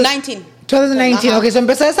 2019. 2019, ok, so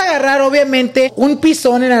empezaste a agarrar obviamente un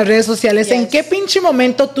pisón en las redes sociales. Yes. ¿En qué pinche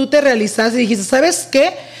momento tú te realizaste y dijiste, ¿sabes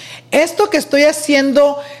qué? Esto que estoy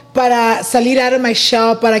haciendo para salir out of my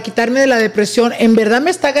shell, para quitarme de la depresión, en verdad me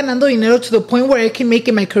está ganando dinero to the point where I can make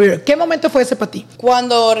it my career. ¿Qué momento fue ese para ti?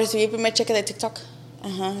 Cuando recibí el primer cheque de TikTok.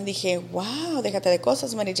 Dije, wow, déjate de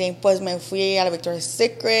cosas, Mary Jane. Pues me fui a la Victoria's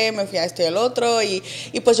Secret, me fui a esto y al otro. Y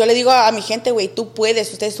pues yo le digo a mi gente, güey, tú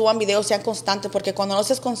puedes, ustedes suban videos, sean constantes, porque cuando no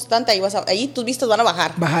seas constante, ahí tus vistas van a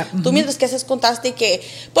bajar. Tú mientras que haces constante y que...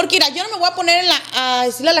 Porque mira, yo no me voy a poner a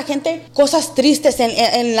decirle a la gente cosas tristes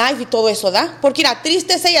en live y todo eso, ¿da? Porque mira,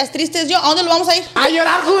 tristes ellas, tristes yo, ¿a dónde lo vamos a ir? A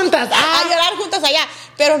llorar juntas. A llorar juntas allá.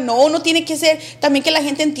 Pero no tiene que ser. También que la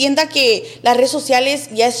gente entienda que las redes sociales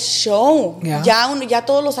ya es show. Ya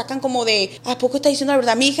todos lo sacan como de, ¿a poco está diciendo la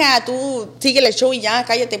verdad? Mija, tú síguele el show y ya,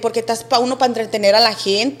 cállate. Porque estás para entretener a la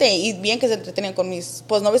gente. Y bien que se entretienen con mis,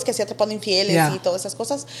 pues no ves que hacía atrapado infieles y todas esas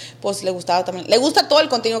cosas. Pues le gustaba también. Le gusta todo el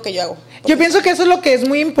contenido que yo hago. Yo pienso que eso es lo que es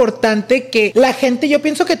muy importante, que la gente, yo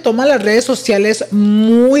pienso que toma las redes sociales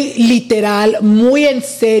muy literal, muy en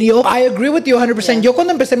serio. I agree with you 100%. Yo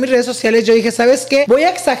cuando empecé mis redes sociales, yo dije, ¿sabes qué? Voy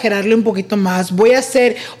a exagerarle un poquito más, voy a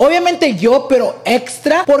hacer, obviamente yo, pero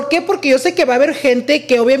extra. ¿Por qué? Porque yo sé que va a haber gente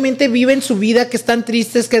que obviamente vive en su vida, que están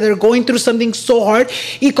tristes, que they're going through something so hard,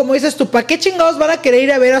 y como dices tú, ¿para qué chingados van a querer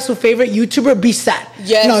ir a ver a su favorite YouTuber be sad?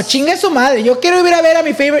 Yes. No, chingue su madre. Yo quiero ir a ver a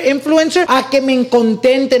mi favorite influencer a que me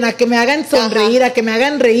contenten, a que me hagan sonreír, a que me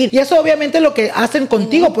hagan reír. Y eso obviamente es lo que hacen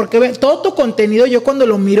contigo, porque todo tu contenido, yo cuando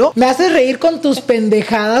lo miro, me hace reír con tus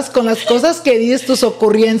pendejadas, con las cosas que dices, tus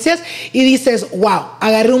ocurrencias, y dices, wow,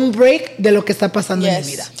 agarré un break de lo que está pasando en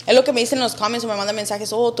mi vida. Es lo que me dicen en los comments, o me mandan mensajes,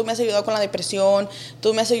 tú me has ayudado con la depresión,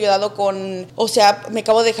 tú me has ayudado con, o sea, me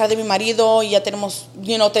acabo de dejar de mi marido y ya tenemos,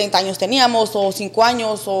 30 años teníamos, o 5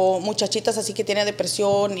 años, o muchachitas así que tienen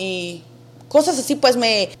depresión y cosas así, pues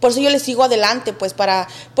por eso yo les sigo adelante, pues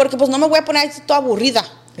porque pues no me voy a poner así toda aburrida,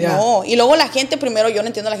 no. Y luego la gente, primero, yo no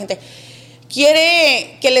entiendo a la gente,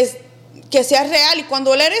 quiere que seas real, y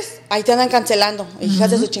cuando lo eres, ahí te andan cancelando.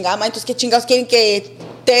 Hijas de su chingada madre. Entonces, ¿qué chingados quieren que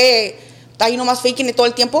te ahí nomás faking todo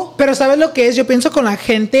el tiempo? Pero ¿sabes lo que es? Yo pienso con la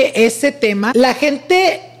gente, ese tema, la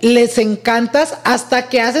gente les encantas hasta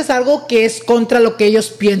que haces algo que es contra lo que ellos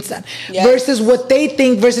piensan, versus what they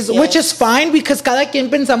think, versus which is fine, because cada quien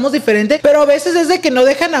pensamos diferente, pero a veces es de que no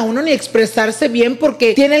dejan a uno ni expresarse bien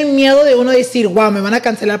porque tienen miedo de uno decir, wow, me van a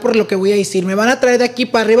cancelar por lo que voy a decir, me van a traer de aquí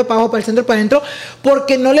para arriba, para abajo, para el centro, para adentro,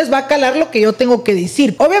 porque no les va a calar lo que yo tengo que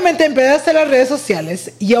decir. Obviamente empecé a hacer las redes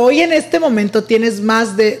sociales y hoy en este momento tienes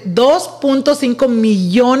más de 2.5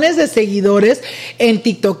 millones de seguidores en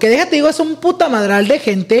TikTok, que déjate digo, es un puta madral de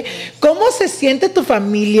gente. ¿Cómo se siente tu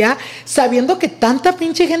familia sabiendo que tanta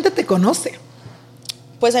pinche gente te conoce?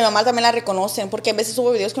 Pues a mi mamá también la reconocen, porque a veces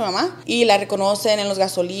subo videos con mi mamá y la reconocen en los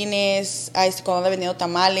gasolines, cuando anda vendiendo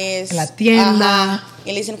tamales, en la tienda.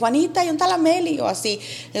 Y le dicen, Juanita, ¿y dónde está la Meli? O así.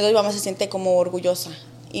 Entonces mi mamá se siente como orgullosa.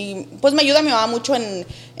 Y pues me ayuda mi mamá mucho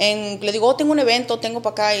le digo, tengo un evento, tengo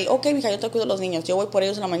para acá, y ok, mija, yo te cuido de los niños, yo voy por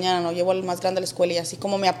ellos en la mañana, no llevo al más grande a la escuela, y así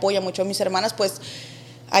como me apoya mucho. Mis hermanas, pues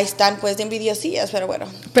ahí están, pues de envidiosillas, pero bueno.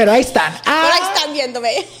 Pero ahí están. Pero ahí están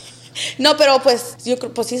viéndome. No, pero pues yo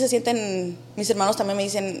creo, pues sí se sienten, mis hermanos también me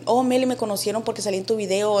dicen, oh, Meli, me conocieron porque salí en tu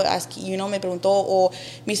video, me preguntó, o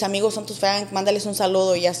mis amigos son tus fans, mándales un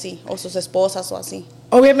saludo y así, o sus esposas o así.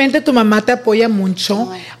 Obviamente tu mamá te apoya mucho,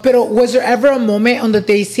 pero was there ever a moment donde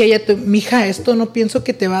te decía ella, mija, esto no pienso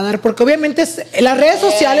que te va a dar? Porque obviamente las redes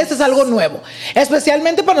sociales es algo nuevo,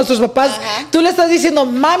 especialmente para nuestros papás. Ajá. Tú le estás diciendo,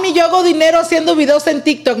 mami, yo hago dinero haciendo videos en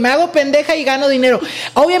TikTok, me hago pendeja y gano dinero.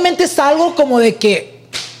 Obviamente es algo como de que,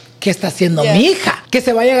 ¿qué está haciendo mi hija? Que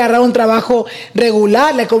se vaya a agarrar un trabajo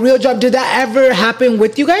regular, like a real job. Did that ever happen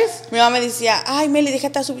with you guys? Mi mamá me decía, ay, Meli,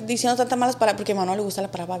 déjate diciendo tantas malas palabras, porque a mi mamá no le gusta la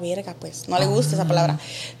palabra verga, pues, no le gusta esa palabra.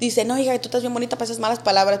 Dice, no, hija, tú estás bien bonita para esas malas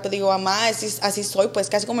palabras. Pero digo, mamá, así soy, pues,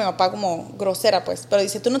 casi como mi papá, como grosera, pues. Pero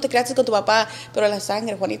dice, tú no te creaste con tu papá, pero la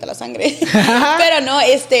sangre, Juanita, la sangre. Pero no,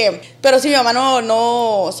 pero sí, mi mamá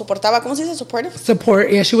no soportaba, ¿cómo se dice? Support,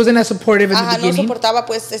 yeah, she wasn't as supportive in the beginning. No soportaba,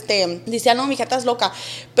 pues, decía, no, mija, estás loca.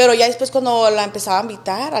 Pero ya después cuando la empezaba a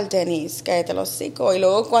invitar al tenis, cállate los hocico, y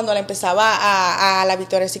luego cuando la empezaba a la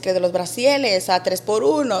Victoria's Secret de los brasieles, a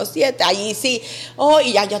 3x1, 7, allí sí,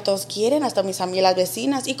 y ya todos quieren, hasta mis amigas, las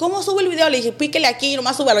vecinas. ¿Y cómo subo el video? Le dije, píquele aquí,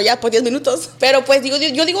 nomás súbalo ya por 10 minutos. Pero pues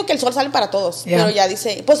yo digo que el sol sale para todos, pero ya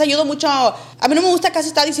dice, pues ayudo mucho, a mí no me gusta casi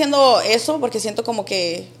estar diciendo eso, porque siento como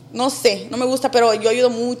que, no sé, no me gusta, pero yo ayudo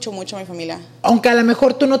mucho a mi familia. Aunque a lo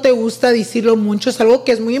mejor tú no te gusta decirlo mucho, es algo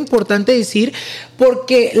que es muy importante decir,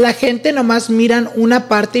 porque la gente nomás miran una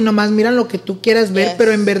parte y nomás miran lo que tú quieras ver,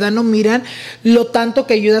 pero en verdad no miran lo tanto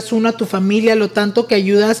que ayudas uno a tu familia, lo tanto que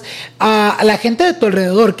ayudas a la gente de tu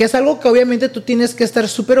alrededor, que es algo que obviamente tú tienes que estar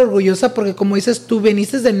súper orgullosa, porque como dices, tú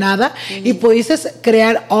veniste de nada y pudiste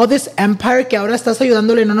crear all this empire que ahora estás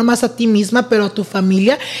ayudándole no nomás a ti misma, pero a tu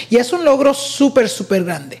familia, y es un logro súper, súper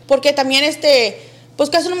grande. Porque también pues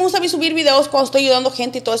casi no me gusta a mí subir videos cuando estoy ayudando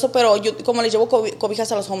gente y todo eso, pero yo como les llevo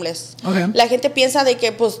cobijas a los homeless. Okay. La gente piensa de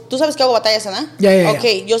que, pues, tú sabes que hago batallas, ¿no?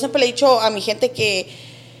 Okay. Yo siempre le he dicho a mi gente que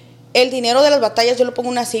el dinero de las batallas yo lo pongo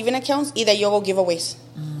en una saving account y de ahí yo hago giveaways.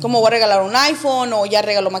 Como voy a regalar un iPhone, o ya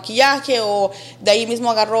regalo maquillaje, o de ahí mismo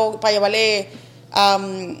agarro para llevarle...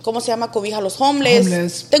 ¿cómo se llama? Cobija a los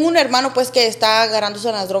homeless. Tengo un hermano pues que está agarrándose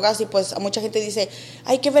en las drogas y pues mucha gente dice,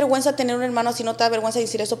 ay, qué vergüenza tener un hermano así, no te da vergüenza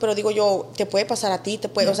decir eso, pero digo yo, te puede pasar a ti,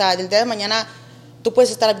 o sea, del día de mañana tú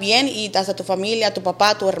puedes estar bien y hasta tu familia, tu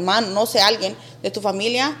papá, tu hermano, no sé, alguien de tu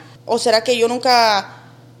familia. ¿O será que yo nunca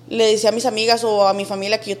le decía a mis amigas o a mi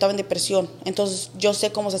familia que yo estaba en depresión? Entonces yo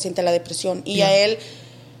sé cómo se siente la depresión y a él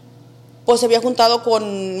pues se había juntado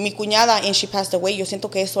con mi cuñada and she passed away. Yo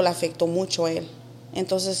siento que eso le afectó mucho a él.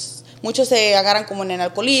 Entonces, muchos se agarran como en el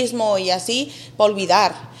alcoholismo y así, para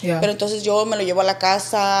olvidar. Pero entonces yo me lo llevo a la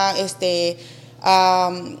casa,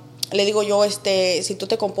 le digo yo, si tú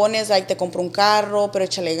te compones, te compro un carro, pero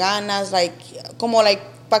échale ganas,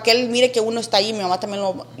 para que él mire que uno está ahí. Mi mamá también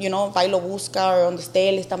va y lo busca, o donde esté,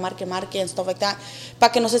 él está marque, and stuff like that,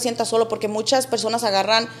 para que no se sienta solo, porque muchas personas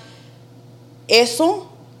agarran eso,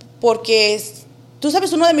 porque, tú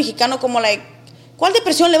sabes, uno de mexicano como, ¿cuál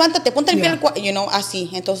depresión? Levántate, ponte el pie al cuarto,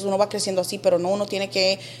 así. Entonces uno va creciendo así, pero no, uno tiene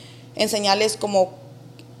que enseñarles como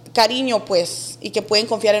cariño, pues, y que pueden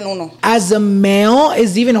confiar en uno. As a male,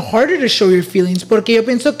 it's even harder to show your feelings, porque yo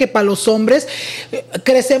pienso que para los hombres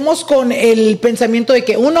crecemos con el pensamiento de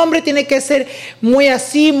que un hombre tiene que ser muy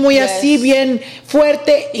así, bien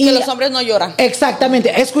fuerte. Y que los hombres no lloran.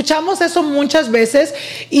 Exactamente. Escuchamos eso muchas veces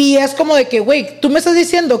y es como de que, güey, tú me estás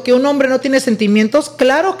diciendo que un hombre no tiene sentimientos.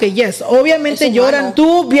 Claro que yes. Obviamente lloran.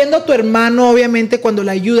 Tú viendo a tu hermano, obviamente cuando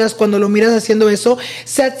le ayudas, cuando lo miras haciendo eso,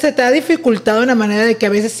 se te ha dificultado en la manera de que a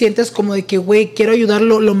veces sientes como de que, güey, quiero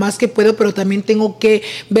ayudarlo lo más que puedo, pero también tengo que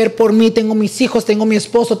ver por mí, tengo mis hijos, tengo mi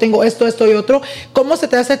esposo, tengo esto y otro. ¿Cómo se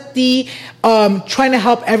te hace a ti trying to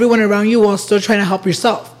help everyone around you while still trying to help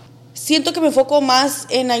yourself? Siento que me enfoco más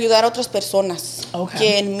en ayudar a otras personas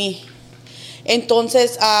que en mí.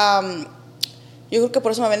 Entonces, yo creo que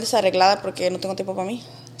por eso me ven desarreglada, porque no tengo tiempo para mí.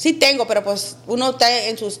 Sí tengo, pero pues uno está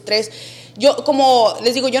en sus tres. Yo, como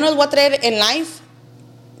les digo, yo no les voy a traer en live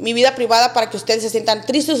mi vida privada para que ustedes se sientan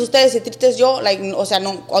tristes ustedes y tristes yo, o sea,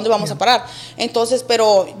 no, ¿a dónde vamos a parar? Entonces,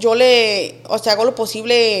 pero yo hago lo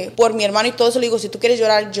posible por mi hermano y todo eso. Le digo, si tú quieres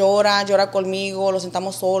llorar, llora conmigo, lo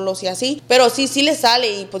sentamos solos y así. Pero sí le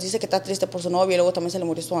sale y pues dice que está triste por su novio y luego también se le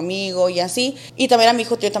murió su amigo y así. Y también a mi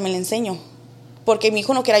hijo yo también le enseño. Porque mi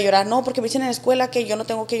hijo no quiere llorar. No, porque me dicen en la escuela que yo no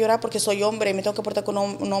tengo que llorar porque soy hombre, me tengo que portar con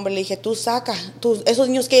un hombre. Le dije, tú saca, esos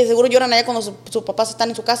niños que seguro lloran allá cuando sus papás están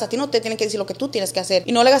en su casa, a ti no te tienen que decir lo que tú tienes que hacer.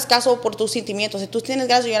 Y no le hagas caso por tus sentimientos. Si tú tienes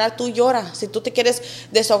ganas de llorar, tú llora. Si tú te quieres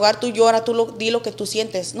desahogar, tú llora, di lo que tú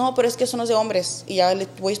sientes. No, pero es que eso no es de hombres. Y ya le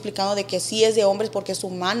voy explicando de que sí es de hombres porque es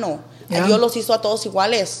humano. Dios los hizo a todos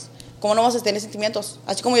iguales. ¿Cómo no vas a tener sentimientos?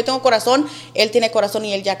 Así como yo tengo corazón, él tiene corazón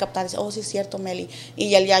y él ya capta, dice, oh, sí es cierto, Meli.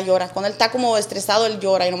 Y él ya llora. Cuando él está como estresado, él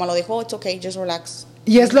llora y nomás lo dijo, oh, it's okay, just relax.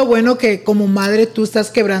 Y es lo bueno que como madre tú estás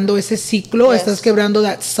quebrando ese ciclo, estás quebrando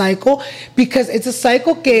that cycle, because it's a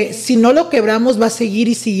cycle que si no lo quebramos va a seguir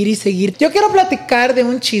y seguir y seguir. Yo quiero platicar de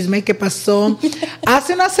un chisme que pasó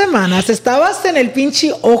hace unas semanas. Estabas en el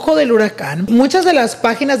pinche ojo del huracán. Muchas de las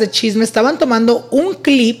páginas de chisme estaban tomando un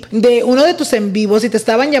clip de uno de tus en vivos y te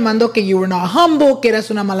estaban llamando que you were not humble, que eras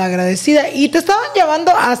una malagradecida y te estaban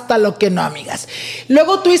llamando hasta lo que no, amigas.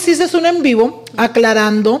 Luego tú hiciste un en vivo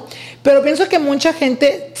aclarando, pero pienso que mucha gente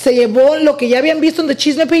se llevó lo que ya habían visto en The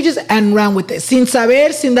Chisme Pages and ran with it, sin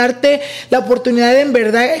saber, sin darte la oportunidad de en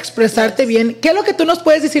verdad expresarte bien. ¿Qué es lo que tú nos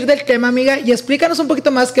puedes decir del tema, amiga? Y explícanos un poquito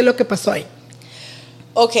más qué es lo que pasó ahí.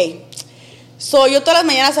 Ok, yo todas las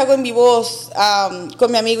mañanas hago en vivos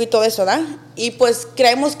con mi amigo y todo eso, ¿verdad? Y pues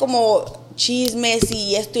creemos como chismes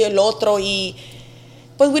y esto y el otro y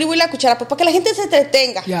pues voy la cuchara, pues para que la gente se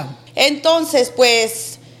entretenga. Yeah. Entonces,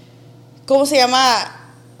 pues, ¿cómo se llama?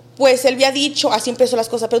 Pues él había dicho, así empezó las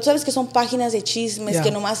cosas, pero tú sabes que son páginas de chismes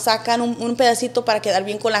que nomás sacan un pedacito para quedar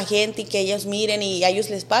bien con la gente y que ellos miren y a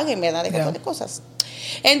ellos les paguen, ¿verdad? De cosas.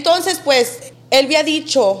 Entonces, pues, él había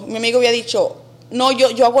dicho, mi amigo había dicho, no,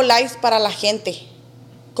 yo hago lives para la gente.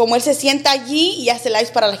 Como él se sienta allí y hace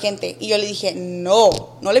lives para la gente. Y yo le dije,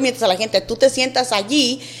 no le mientas a la gente, tú te sientas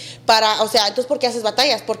allí para, o sea, entonces ¿por qué haces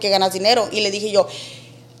batallas? Porque ganas dinero. Y le dije yo,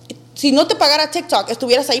 si no te pagara TikTok,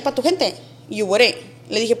 estuvieras ahí para tu gente. You wouldn't.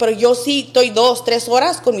 Le dije, pero yo sí estoy 2-3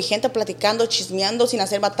 horas con mi gente platicando, chismeando, sin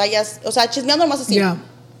hacer batallas. O sea, chismeando nomás así. Yeah.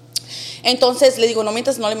 Entonces le digo, no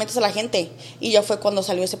le mientas a la gente. Y ya fue cuando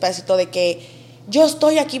salió ese pedacito de que yo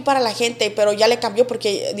estoy aquí para la gente, pero ya le cambió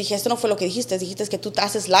porque dije, esto no fue lo que dijiste. Dijiste que tú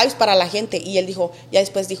haces lives para la gente. Y él dijo, ya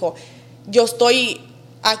después dijo, yo estoy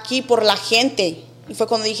aquí por la gente. Y fue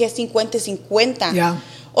cuando dije 50-50. Yeah.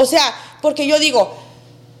 O sea, porque yo digo,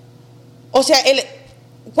 o sea,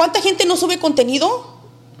 ¿cuánta gente no sube contenido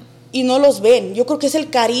y no los ven? Yo creo que es el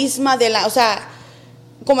carisma de o sea,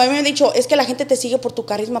 como a mí me han dicho, es que la gente te sigue por tu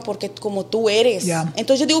carisma porque como tú eres. Yeah.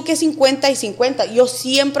 Entonces yo digo que es 50 y 50. Yo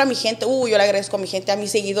siempre a mi gente, yo le agradezco a mi gente, a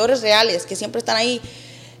mis seguidores reales que siempre están ahí.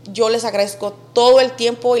 Yo les agradezco todo el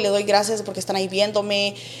tiempo y les doy gracias porque están ahí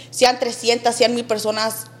viéndome. Sean 300, sean 1000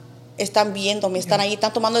 personas, están viéndome, están ahí,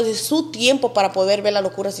 están tomando de su tiempo para poder ver las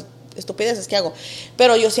locuras y estupideces que hago.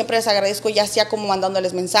 Pero yo siempre les agradezco, ya sea como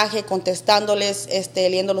mandándoles mensaje, contestándoles,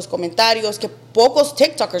 leyendo los comentarios, que pocos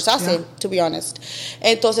TikTokers hacen, to be honest.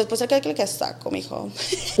 Entonces, pues el que saco, mijo.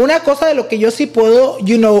 Una cosa de lo que yo sí puedo,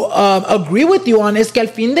 agree with you on es que al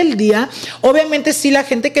fin del día, obviamente sí la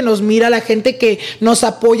gente que nos mira, la gente que nos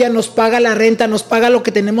apoya, nos paga la renta, nos paga lo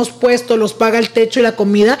que tenemos puesto, nos paga el techo y la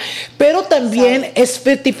comida, pero también es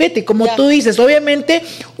 50-50, como tú dices, obviamente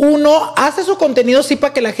uno hace su contenido sí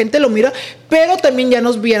para que la gente lo mira, pero también ya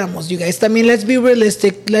nos viéramos, you guys, también let's be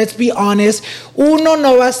realistic, let's be honest, uno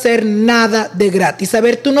no va a hacer nada de gratis. A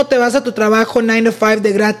ver, tú no te vas a tu trabajo 9 to 5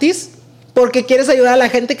 de gratis porque quieres ayudar a la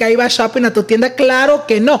gente que ahí va shopping a tu tienda. Claro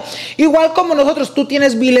que no. Igual como nosotros, tú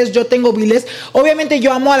tienes biles, yo tengo biles. Obviamente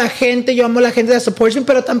yo amo a la gente de supports me,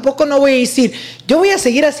 pero tampoco no voy a decir, yo voy a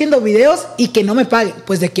seguir haciendo videos y que no me paguen.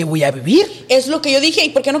 Pues ¿de qué voy a vivir? Es lo que yo dije. ¿Y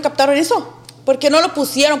por qué no captaron eso? ¿Por qué no lo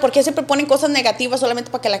pusieron? ¿Por qué siempre ponen cosas negativas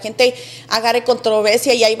solamente para que la gente agarre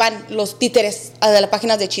controversia y ahí van los títeres de las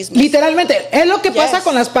páginas de chismes? Literalmente, es lo que pasa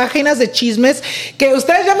con las páginas de chismes, que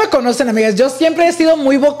ustedes ya me conocen, amigas. Yo siempre he sido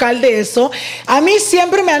muy vocal de eso. A mí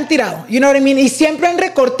siempre me han tirado, you know what I mean? Y siempre han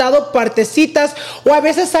recortado partecitas o a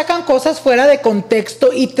veces sacan cosas fuera de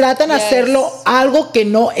contexto y tratan de hacerlo algo que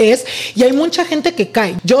no es. Y hay mucha gente que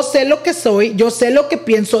cae. Yo sé lo que soy, yo sé lo que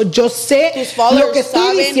pienso, yo sé lo que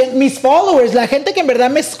estoy diciendo. Mis followers, la gente que en verdad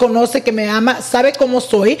me conoce, que me ama, sabe cómo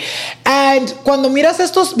soy. And cuando miras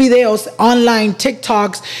estos videos online,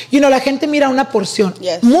 TikToks, la gente mira una porción.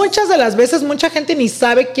 Muchas de las veces, mucha gente ni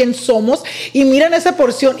sabe quién somos y miran esa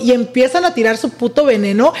porción y empiezan a tirar su puto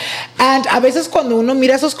veneno. And a veces cuando uno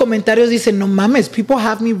mira esos comentarios, dice, no mames, people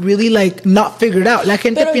have me really like not figured out. La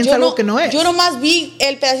gente piensa algo que no es. Yo nomás vi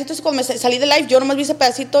el pedacito, como salí de live, yo nomás vi ese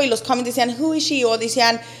pedacito y los comments decían, who is she? O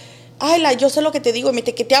decían, ay, yo sé lo que te digo, y me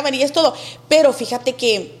etiqueteaban y es todo. Pero fíjate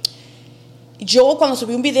que yo cuando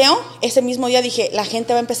subí un video, ese mismo día dije, la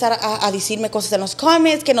gente va a empezar a decirme cosas en los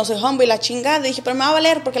comments, que no soy humble y la chingada. Y dije, pero me va a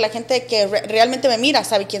valer porque la gente que realmente me mira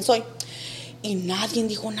sabe quién soy. Y nadie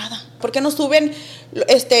dijo nada. ¿Por qué no suben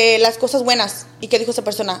las cosas buenas? ¿Y qué dijo esa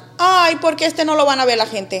persona? Ay, porque no lo van a ver la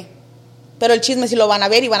gente. Pero el chisme sí lo van a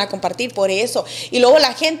ver y van a compartir por eso. Y luego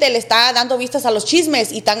la gente le está dando vistas a los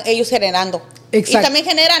chismes y están ellos generando. Exacto. Y también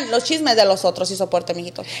generan los chismes de los otros y soporte,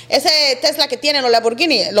 mijito. Ese Tesla que tienen o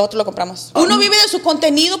Lamborghini, lo otro lo compramos. Uno vive de su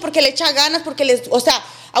contenido porque le echa ganas, porque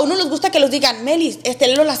a uno les gusta que los digan, Meli,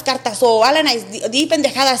 leo las cartas, o Alan, di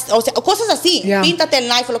pendejadas, o cosas así, píntate el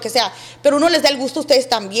knife o lo que sea. Pero uno les da el gusto a ustedes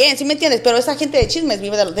también, ¿sí me entiendes? Pero esa gente de chismes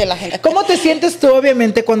vive de la gente. ¿Cómo te sientes tú,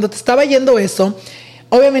 obviamente, cuando te estaba yendo eso?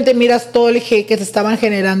 Obviamente miras todo el hate que te estaban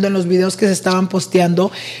generando en los videos que se estaban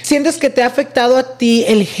posteando. ¿Sientes que te ha afectado a ti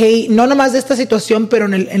el hate, no nomás de esta situación, pero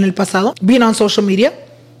en el pasado? Being on social media.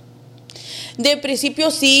 De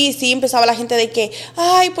principio sí empezaba la gente de que,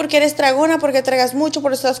 ay, porque eres tragona, porque tragas mucho,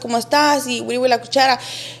 por eso estás como estás, y la cuchara.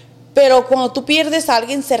 Pero cuando tú pierdes a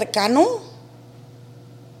alguien cercano,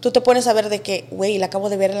 tú te pones a ver de que, güey, la acabo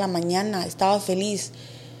de ver en la mañana, estaba feliz.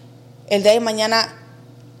 El día de mañana...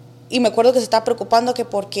 Y me acuerdo que se estaba preocupando que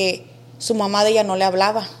porque su mamá de ella no le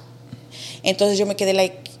hablaba. Entonces yo me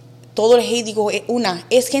quedé todo el hate, digo,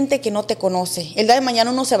 es gente que no te conoce. El día de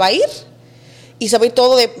mañana uno se va a ir y se va a ir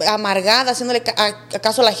todo de amargada, haciéndole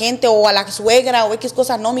caso a la gente o a la suegra o X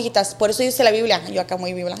cosas. No, mijitas, por eso dice la Biblia. Yo acá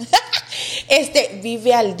muy Biblia.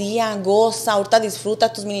 Vive al día, goza, ahorita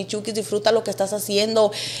disfruta tus mini chukis, disfruta lo que estás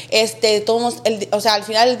haciendo. Al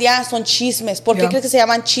final del día son chismes. ¿Por qué crees que se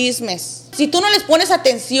llaman chismes? Si tú no les pones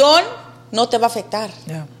atención, no te va a afectar.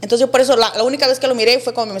 Entonces yo por eso, la única vez que lo miré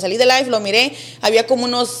fue cuando me salí de live, lo miré, había como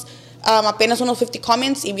apenas unos 50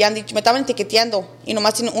 comments y me estaban etiqueteando. Y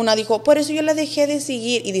nomás una dijo, por eso yo la dejé de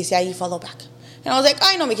seguir. Y dice, ahí follow back. Y I was like,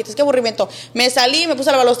 ay no, mijitas, qué aburrimiento. Me salí, me puse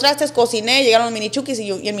a lavar los trastes, cociné, llegaron los mini chukis y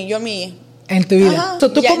yo en mi... En tu vida. Ajá.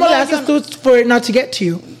 ¿Tú cómo le haces tú for it not to get to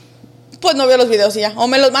you? Pues no veo los videos y ya. O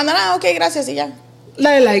me los mandan, ok, gracias y ya.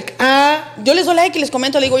 Like, yo les doy like y les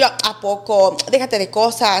comento, le digo yo, ¿a poco? Déjate de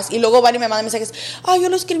cosas. Y luego van y me mandan mensajes, yo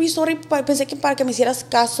lo escribí, sorry, pensé que para que me hicieras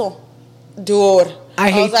caso. Dude.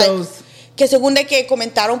 I hate those. Que según de que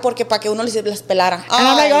comentaron porque para que uno les pelara.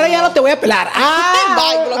 Ahora ya no te voy a pelar.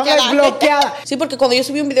 Bye, bloqueada. Sí, porque cuando yo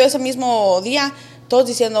subí un video ese mismo día, todos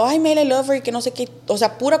diciendo, ay, Meli, I love her, que no sé qué. O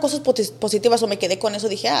sea, pura cosas positivas. O me quedé con eso.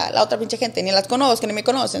 Dije, la otra pinche gente, ni las conozco, ni me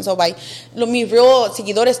conocen. So, bye. Mis real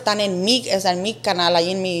seguidores están en mi canal,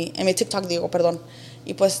 ahí en mi TikTok, perdón.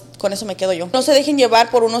 Y pues con eso me quedo yo. No se dejen llevar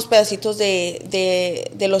por unos pedacitos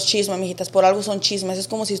de los chismes, mijitas. Por algo son chismes. Es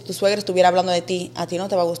como si tu suegra estuviera hablando de ti. A ti no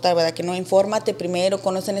te va a gustar, ¿verdad? Que no, infórmate primero,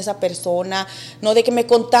 conocen a esa persona. No de que me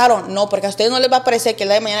contaron. No, porque a ustedes no les va a parecer que el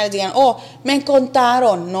día de mañana les digan, me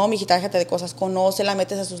contaron. No, mijita, déjate de cosas. Conócela,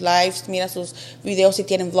 metes a sus lives, mira sus videos si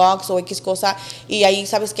tienen vlogs o X cosa. Y ahí,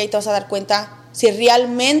 ¿sabes qué? Ahí te vas a dar cuenta si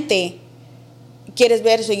realmente quieres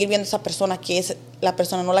seguir viendo a esa persona, que es la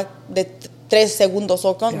persona, no la de 3 segundos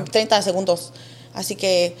o 30 segundos. Así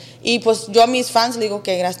que, y pues yo a mis fans les digo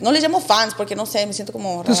que gracias. No les llamo fans porque no sé, me siento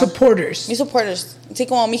como rara. Tus supporters. Mis supporters. Sí,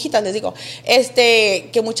 como mijitas les digo.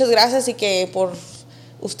 Que muchas gracias y que por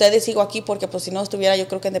ustedes sigo aquí porque pues si no estuviera yo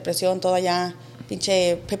creo que en depresión toda ya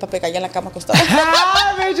pinche Pepa Pega ya en la cama acostada.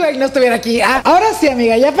 No estuviera aquí. Ahora sí,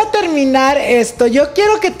 amiga, ya para terminar esto, yo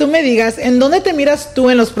quiero que tú me digas en dónde te miras tú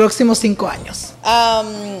en los próximos 5 años.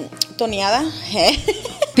 Toneada.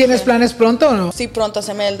 ¿Tienes planes pronto o no? Sí, pronto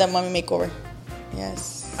hacerme el de Mommy Makeover.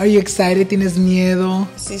 Yes. Are you excited? ¿Tienes miedo?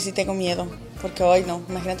 Sí, tengo miedo. Porque hoy no,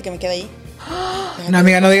 imagínate que me quede ahí. No,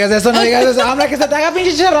 amiga, no digas eso. Hombre, que se te haga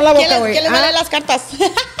pinche chicharrón la boca, güey. ¿Quién les manda las cartas?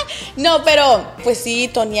 No, pero pues sí,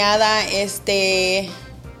 toneada,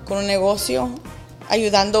 con un negocio,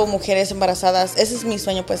 ayudando mujeres embarazadas. Ese es mi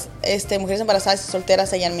sueño, pues, mujeres embarazadas y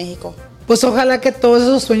solteras allá en México. Pues ojalá que todos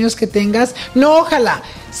esos sueños que tengas, no ojalá,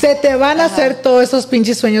 se te van a hacer todos esos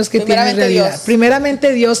pinches sueños que tienes en realidad. Dios.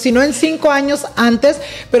 Primeramente Dios, si no en 5 años antes,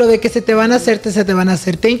 pero de que se te van a hacer, se te van a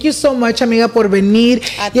hacer. Thank you so much, amiga, por venir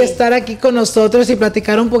y estar aquí con nosotros y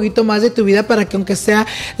platicar un poquito más de tu vida para que aunque sea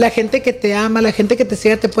la gente que te ama, la gente que te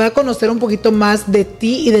siga, te pueda conocer un poquito más de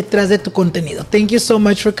ti y detrás de tu contenido. Thank you so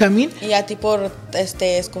much for coming. Y a ti por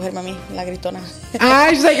escogerme a mí, la gritona.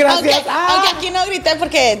 Ay, gracias. Aunque aquí no grité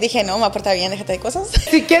porque dije, no, me aporta bien, déjate de cosas.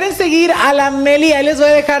 Si quieren seguir a la Meli, ahí les voy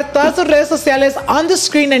a dejar todas sus redes sociales on the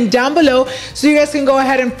screen and down below, so you guys can go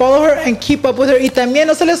ahead and follow her and keep up with her. Y también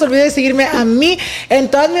no se les olvide seguirme a mí en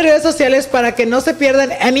todas mis redes sociales para que no se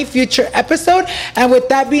pierdan any future episode. And with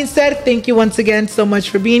that being said, thank you once again so much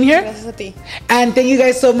for being here. Gracias a ti. And thank you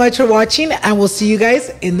guys so much for watching, and we'll see you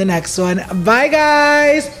guys in the next one. Bye,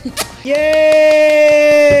 guys.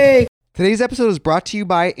 Yay! Today's episode is brought to you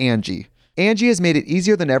by Angie. Angie has made it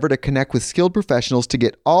easier than ever to connect with skilled professionals to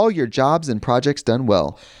get all your jobs and projects done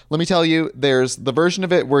well. Let me tell you, there's the version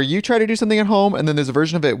of it where you try to do something at home, and then there's a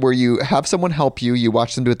version of it where you have someone help you, you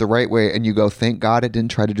watch them do it the right way, and you go, thank God I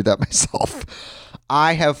didn't try to do that myself.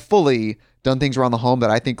 I have fully done things around the home that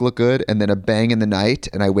I think look good, and then a bang in the night,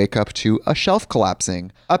 and I wake up to a shelf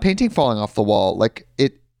collapsing, a painting falling off the wall. Like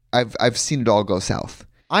I've seen it all go south.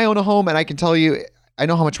 I own a home, and I can tell you, I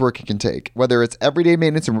know how much work it can take. Whether it's everyday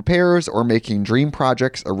maintenance and repairs or making dream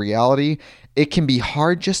projects a reality, it can be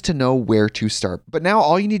hard just to know where to start. But now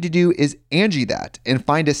all you need to do is Angie that and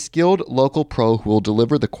find a skilled local pro who will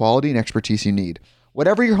deliver the quality and expertise you need.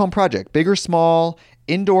 Whatever your home project, big or small,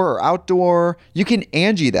 indoor or outdoor, you can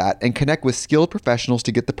Angie that and connect with skilled professionals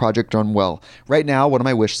to get the project done well. Right now, one of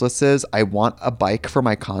my wish lists is I want a bike for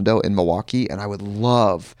my condo in Milwaukee, and I would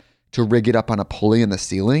love to rig it up on a pulley in the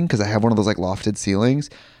ceiling because I have one of those like lofted ceilings,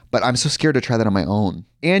 but I'm so scared to try that on my own.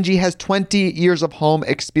 Angie has 20 years of home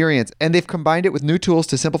experience, and they've combined it with new tools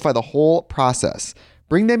to simplify the whole process.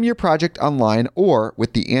 Bring them your project online or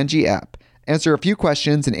with the Angie app. Answer a few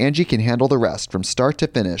questions and Angie can handle the rest from start to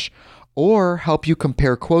finish, or help you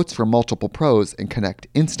compare quotes from multiple pros and connect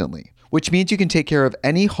instantly, which means you can take care of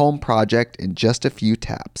any home project in just a few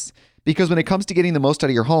taps. Because when it comes to getting the most out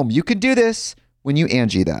of your home, you can do this when you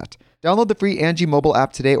Angie that. Download the free Angie mobile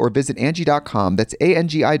app today or visit Angie.com. That's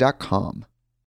ANGI.com.